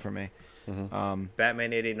a while for me. Mhm.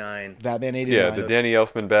 Batman '89. Batman 89. Yeah, the Danny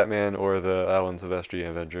Elfman Batman or the Alan Silvestri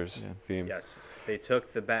Avengers theme. Yes. They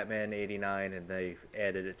took the Batman '89 and they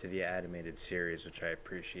added it to the animated series, which I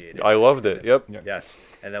appreciated. I loved it. Yep. Yeah. Yes.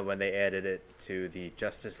 And then when they added it to the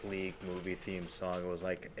Justice League movie theme song, it was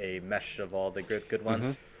like a mesh of all the good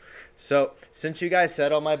ones. So, since you guys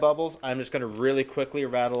said all my bubbles, I'm just going to really quickly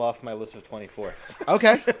rattle off my list of 24.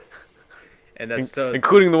 Okay. And that's so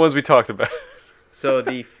Including the ones we talked about. So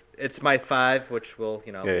it's my 5, which we'll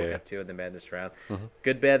we'll yeah. get to in the madness round. Mhm.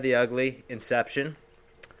 Good, Bad, the Ugly, Inception.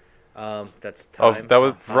 That's Oh, time. that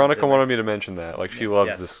was Hans Veronica Zimmer. wanted me to mention that. Like she loves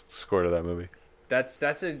Yes. this score to that movie. That's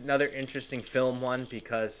another interesting film one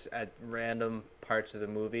because at random parts of the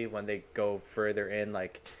movie, when they go further in,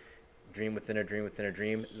 like Dream Within a Dream Within a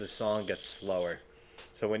Dream, the song gets slower.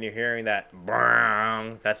 So when you're hearing that,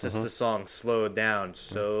 bang, that's just the song slowed down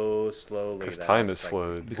so slowly. Because that time it's is like-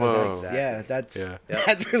 slowed. Because Whoa. that's Yep.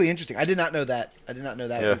 that's really interesting. I did not know that. I did not know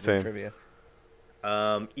that Yeah, piece of same. trivia.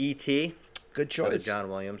 E.T. Good Another choice. John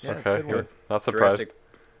Williams. Yeah, that's Okay, a good one. not surprised.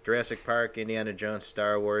 Jurassic Park, Indiana Jones,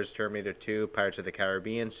 Star Wars, Terminator 2, Pirates of the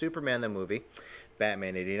Caribbean, Superman the movie,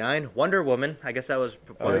 Batman '89, Wonder Woman. I guess that was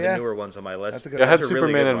one of yeah. the newer ones on my list. That's a good Yeah, I had That's a really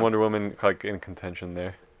Superman good and one. Wonder Woman like in contention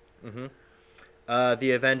there.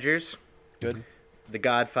 The Avengers, Good. The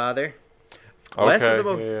Godfather, Okay. Last of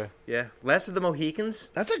the yeah. yeah, Last of the Mohicans.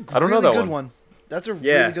 That's a I don't know really that good one. one. That's a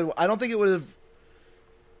Yeah. really good one. I don't think it would have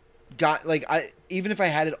got like even if I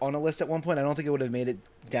had it on a list at one point, I don't think it would have made it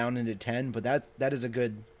down into 10. But that is a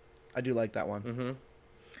good. I do like that one.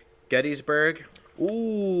 Gettysburg.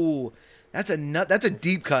 Ooh, that's a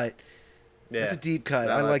deep cut. Yeah, That's a deep cut. Not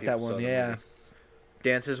a I lot of like that people saw one. the Yeah. movie.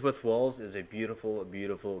 Dances with Wolves is a beautiful,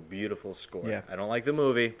 beautiful, beautiful score. Yeah. I don't like the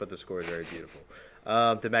movie, but the score is very beautiful.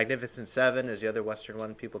 The Magnificent Seven is the other Western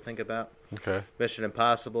one people think about. Okay. Mission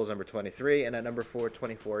Impossible is number 23, and at number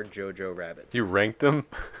 24, Jojo Rabbit. You ranked them?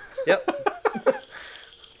 Yep.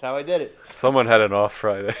 That's how I did it. Someone had an off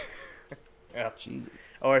Friday. Yeah. Jesus.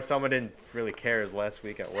 Or someone didn't really care his last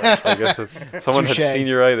week at work. I guess someone had Touche.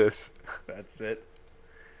 senioritis. That's it.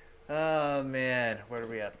 Oh, man. What are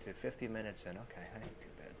we up to? 50 minutes in. Okay, that ain't too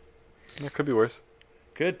bad. It could be worse.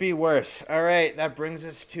 Could be worse. All right, that brings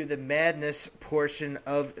us to the madness portion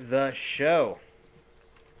of the show.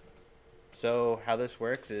 So how this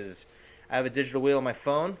works is I have a digital wheel on my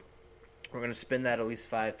phone. We're going to spin that at least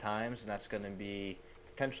 5 times, and that's going to be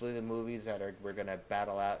potentially the movies that we're going to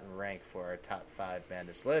battle out and rank for our top 5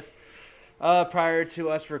 madness list. Prior to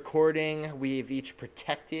us recording, we've each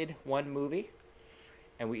protected one movie,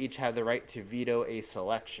 and we each have the right to veto a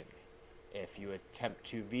selection. If you attempt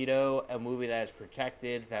to veto a movie that is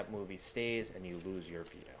protected, that movie stays and you lose your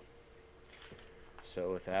veto.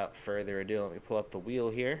 So without further ado, let me pull up the wheel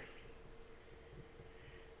here.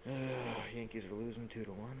 Yankees are losing 2-1.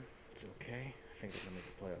 It's okay. I think they're going to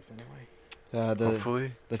make the playoffs anyway. The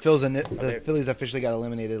Hopefully. the Phillies officially got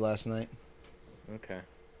eliminated last night. Okay.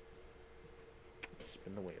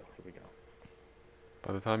 Spin the wheel. Here we go.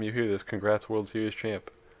 By the time you hear this, congrats World Series champ.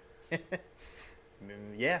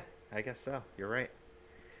 Yeah, I guess so. You're right.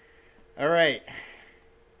 All right.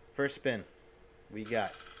 First spin. We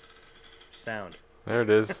got sound. There it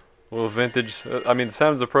is. A little vintage. I mean, it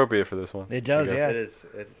sounds appropriate for this one. It does, I guess. yeah. It is.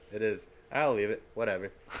 It is. I'll leave it.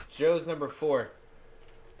 Whatever. Joe's number 4.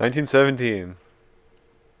 1917.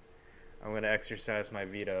 I'm going to exercise my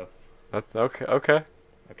veto. That's okay. Okay.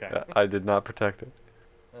 Okay. I did not protect it,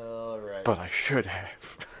 All right. but I should have.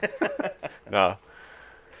 Nah.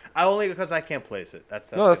 Only because I can't place it.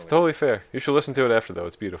 That's No, the that's only totally fair. You should listen to it after, though.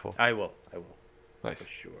 It's beautiful. I will. Nice. For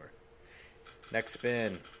sure. Next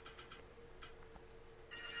spin.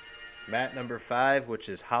 Matt number 5, which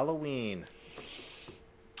is Halloween.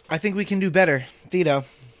 I think we can do better. Veto.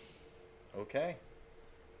 Okay.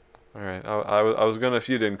 All right. I was gonna if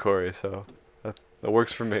you didn't, Corey. So that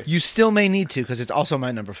works for me. You still may need to because it's also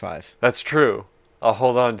my number 5. That's true. I'll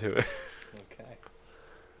hold on to it. Okay.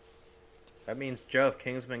 That means, Joe, if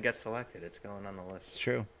Kingsman gets selected, it's going on the It's list.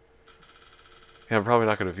 true. Yeah, I'm probably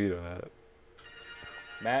not going to veto that.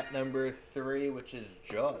 Matt number 3, which is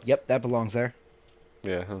Jaws. Yep, that belongs there.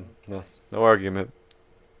 Yeah, no argument.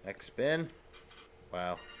 Next spin.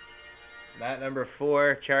 Wow. Matt number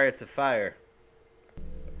 4, Chariots of Fire.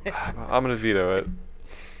 I'm going to veto it.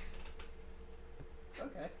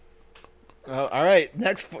 Okay. All right,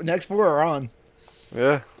 next 4 are on.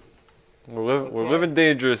 Yeah. We're living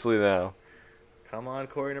dangerously now. Come on,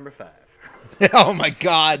 Corey number 5. Oh my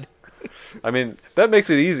God. I mean, that makes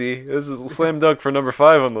it easy. This is a slam dunk for number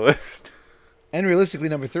 5 on the list. And realistically,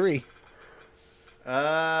 number 3.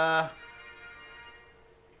 I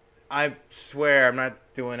swear I'm not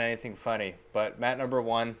doing anything funny, but Matt number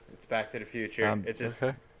 1, it's Back to the Future. It's just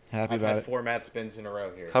Okay. Happy I've about had it. 4 Matt spins in a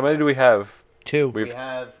row here. How many do we have? 2. We We've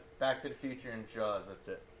have Back to the Future and Jaws. That's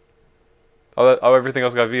it. everything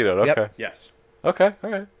else got vetoed. Yep. Okay. Yes. Okay. All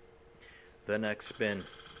right. The next spin.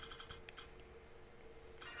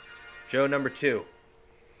 Joe number 2.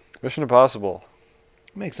 Mission Impossible.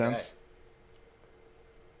 Makes sense.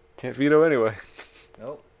 Can't veto anyway.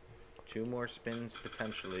 Nope. 2 more spins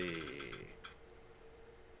potentially.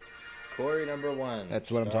 Corey number 1.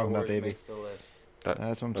 That's what I'm Star talking about, Wars baby. makes the list.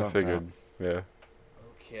 That's what I'm I talking figured. about. Yeah.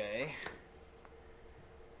 Okay.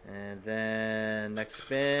 And then next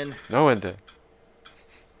spin. No ending.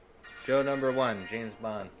 Joe number 1, James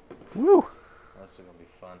Bond. Woo. This is gonna be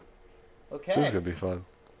fun. This is Okay. gonna be fun.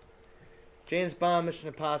 James Bond, Mission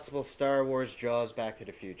Impossible, Star Wars, Jaws, Back to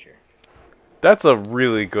the Future. That's a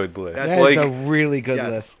really good list. That's That like, is a really good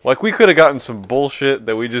Yes. list. like we could have gotten some bullshit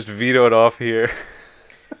that we just vetoed off here.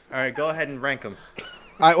 All right, go ahead and rank them.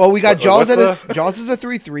 All right, well, we got Jaws what's Jaws is a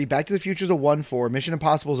 3-3. Back to the Future is a 1-4. Mission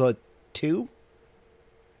Impossible is a 2.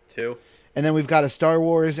 2. And then we've got a Star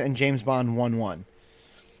Wars and James Bond 1-1.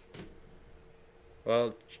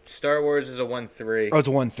 Well, Star Wars is a 1-3. Oh, it's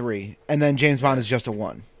a 1-3. And then James Bond is just a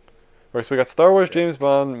 1. Right, so we got Star Wars, James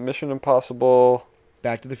Bond, Mission Impossible,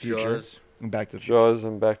 Back to the Future. Jaws. And Back to the Future. Jaws,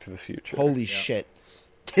 and Back to the Future. Holy shit.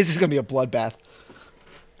 This is going to be a bloodbath.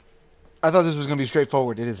 I thought this was going to be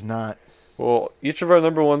straightforward. It is not. Well, each of our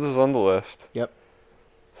number 1s is on the list. Yep.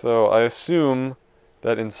 So I assume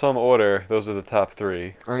that in some order, those are the top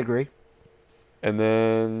 3. I agree. And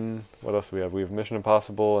then, what else do we have? We have Mission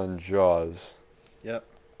Impossible and Jaws. Yep.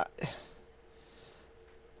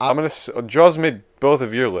 Jaws made both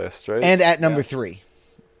of your lists, right? And at number Yeah. 3.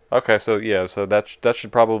 Okay, so yeah, so that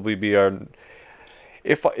should probably be our.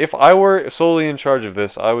 If I were solely in charge of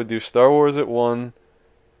this, I would do Star Wars at 1.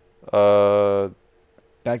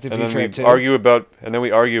 Back to the And then Future we at 2. argue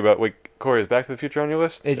about. Wait, Corey, is Back to the Future on your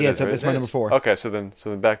list? Yeah, is, right? it's my It number is. 4. Okay, so then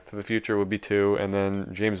Back to the Future would be 2, and then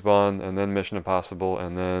James Bond, and then Mission Impossible,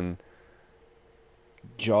 and then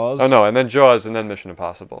Jaws. oh no, and then Jaws, and then Mission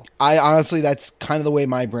Impossible. I honestly, that's kind of the way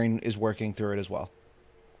my brain is working through it as well.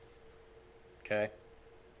 Okay.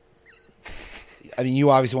 I mean, you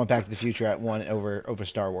obviously want Back to the Future at 1 over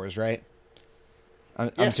Star Wars, right?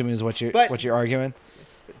 I'm Yeah. assuming is what But- you're arguing.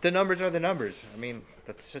 The numbers are the numbers. I mean,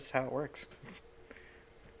 that's just how it works.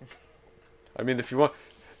 I mean, if you want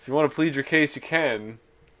to plead your case, you can.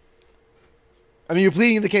 I mean, you're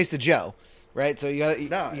pleading the case to Joe, right? So you got to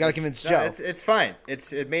it's- convince no, Joe. It's fine.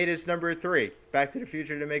 It made his number 3. Back to the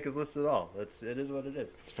Future to make his list at all. It is what it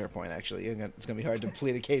is. It's a fair point, actually. It's going to be hard to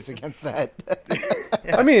plead a case against that.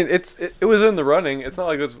 I mean, it was in the running. It's not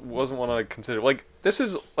like it wasn't one I considered. Like, this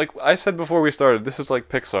is, like I said before we started, this is like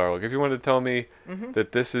Pixar. Like, if you wanted to tell me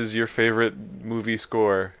that this is your favorite movie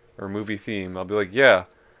score or movie theme, I'll be like, yeah,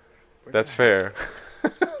 that's fair.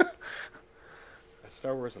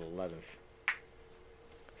 Star Wars at 11th.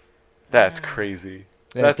 That's crazy.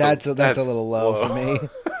 That's a little low for me.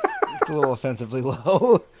 It's a little offensively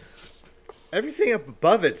low. Everything up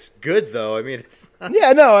above it's good though. I mean, it's not...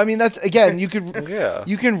 Yeah, no, I mean that's again. You could Yeah.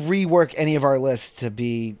 you can rework any of our lists to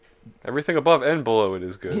be. Everything above and below it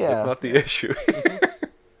is good. Yeah. That's not the issue.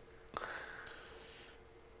 All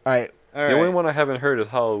right. All The only right. one I haven't heard is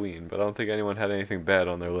Halloween, but I don't think anyone had anything bad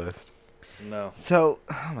on their list. No, So,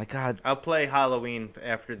 oh my God, I'll play Halloween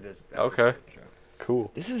after this. Okay. episode, Joe.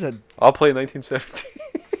 Cool. this is a. I'll play 1917.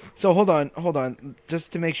 So hold on,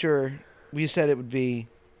 just to make sure. We said it would be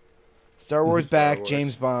Star Wars Star back, Wars.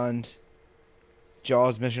 James Bond,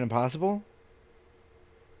 Jaws, Mission Impossible,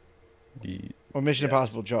 or Mission Yes.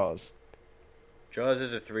 Impossible Jaws. Jaws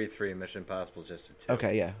is a 3-3. Mission Impossible is just a 2.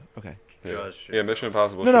 Okay, yeah, okay. Jaws should Yeah, go. Mission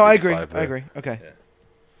Impossible. No, should I be agree. 5 I there. agree. Okay.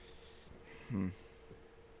 Yeah.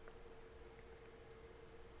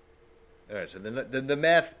 All right, so the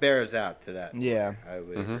math bears out to that. Yeah. I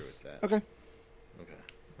would Mhm. agree with that. Okay. Okay.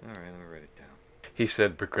 All right, let me write it down. He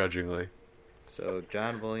said begrudgingly. So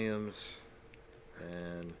John Williams,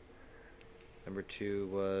 And number 2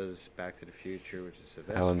 was Back to the Future, which is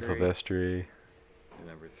Silvestri. Alan Silvestri. And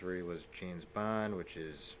number 3 was James Bond, which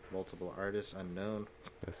is multiple artists unknown.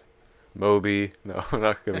 Yes. Moby. No, we're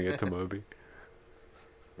not going to get to Moby.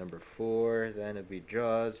 Number 4, then it'd be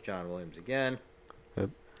Jaws, John Williams again. Yep.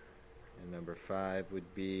 And number 5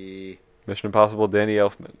 would be Mission Impossible, Danny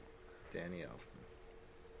Elfman. Danny Elfman.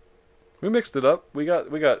 We mixed it up. We got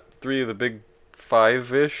 3 of the big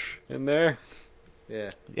 5-ish in there.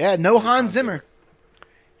 Yeah. Yeah, no Hans Zimmer.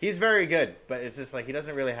 He's very good, but it's just like he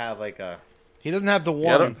doesn't really have like a He doesn't have the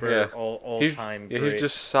Yeah, one. super all-time Yeah, great. he's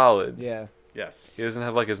just solid. Yeah. Yes. He doesn't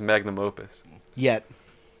have like his magnum opus Yet.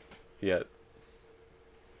 yet.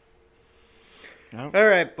 No. All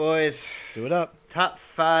right, boys. Do it up. Top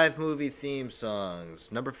 5 movie theme songs.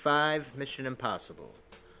 Number 5, Mission Impossible.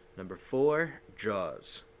 Number 4,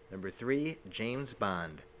 Jaws. Number 3, James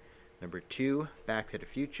Bond. Number 2, Back to the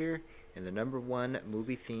Future. And the number 1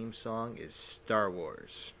 movie theme song is Star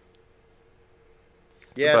Wars.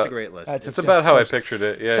 Yeah, it's a great list. That's It's just about how I such- pictured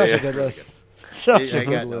it. Yeah, Such yeah. a good list. Such I a got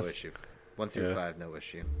good no list. issue. 1 through Yeah. 5, no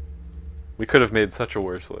issue. We could have made such a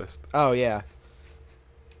worse list. Oh, yeah.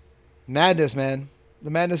 Madness, man. The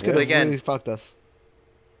madness could But have again- really fucked us.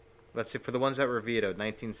 Let's see, for the ones that were vetoed,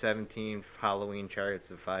 1917, Halloween, Chariots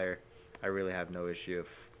of Fire, I really have no issue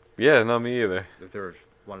Yeah, not me either. if there was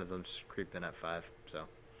one of them creeped in at 5. So,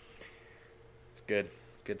 it's good.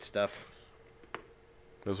 Good stuff.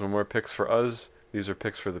 Those were more picks for us. These are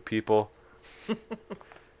picks for the people.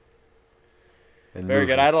 And Very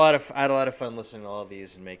good. movies. I had a lot of fun listening to all of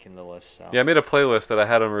these and making the list. So. Yeah, I made a playlist that I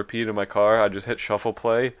had on repeat in my car. I just hit shuffle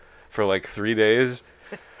play for like 3 days.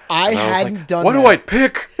 I And I was hadn't like, done what that. do I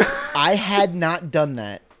pick? I had not done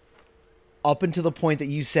that up until the point that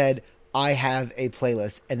you said, I have a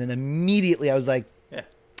playlist. And then immediately I was like, Yeah.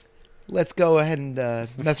 let's go ahead and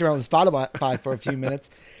mess around with Spotify for a few minutes.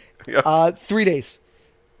 Yeah. 3 days.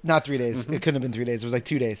 Not 3 days. Mm-hmm. It couldn't have been 3 days. It was like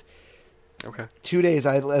 2 days. Okay. 2 days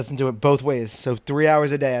I listened to it both ways. So 3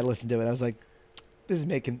 hours a day I listened to it. I was like, this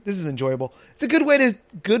is enjoyable. It's a good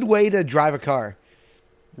way to drive a car.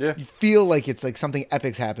 Yeah. You feel like it's like something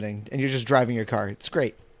epic's happening and you're just driving your car. It's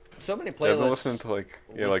great. So many Yeah, I've been playlists. listening to like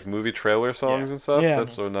listen- movie trailer songs Yeah. and stuff. Yeah.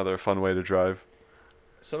 That's another fun way to drive.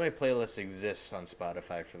 So many playlists exist on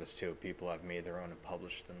Spotify for this too. People have made their own and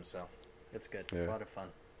published them, so it's good. It's a Yeah. lot of fun.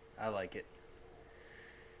 I like it.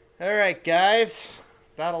 All right, guys.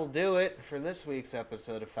 That'll do it for this week's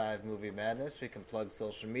episode of 5 Movie Madness. We can plug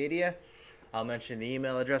social media. I'll mention the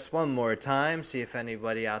email address one more time. See if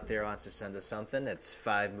anybody out there wants to send us something. It's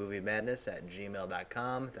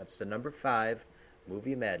 5moviemadness@gmail.com. That's the number 5,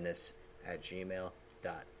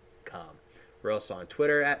 moviemadness@gmail.com. We're also on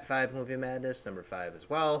Twitter at 5moviemadness, number 5 as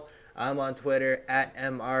well. I'm on Twitter at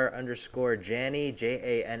MR_Janny,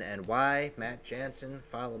 Janny, Matt Jansen.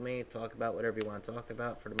 Follow me, talk about whatever you want to talk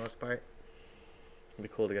about for the most part. It'd be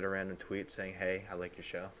cool to get a random tweet saying, hey, I like your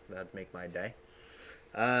show. That'd make my day.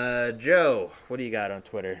 Joe, what do you got on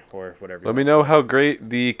Twitter or whatever? Let me know how great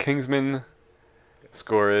the Kingsman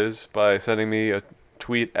score is by sending me a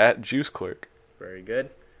tweet at Juice Clerk. Very good.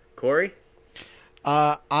 Corey?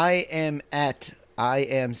 I am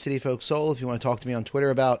City Folk Soul. If you want to talk to me on Twitter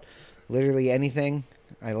about literally anything,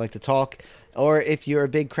 I like to talk. Or if you're a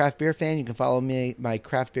big craft beer fan, you can follow me my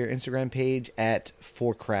craft beer Instagram page at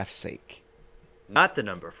For Craft's Sake. Not the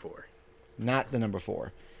number 4. Not the number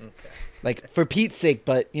 4. Okay. Like for Pete's sake,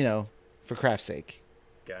 but for craft's sake.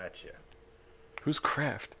 Gotcha. Who's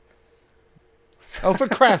Kraft? Oh, for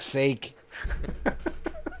craft's sake.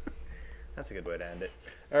 That's a good way to end it.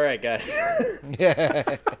 All right, guys.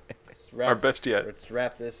 Yeah. Our best yet. Let's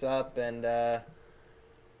wrap this up. And,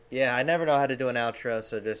 yeah, I never know how to do an outro,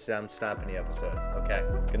 so just I'm stopping the episode. Okay.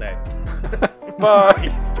 Good night.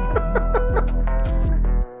 Bye.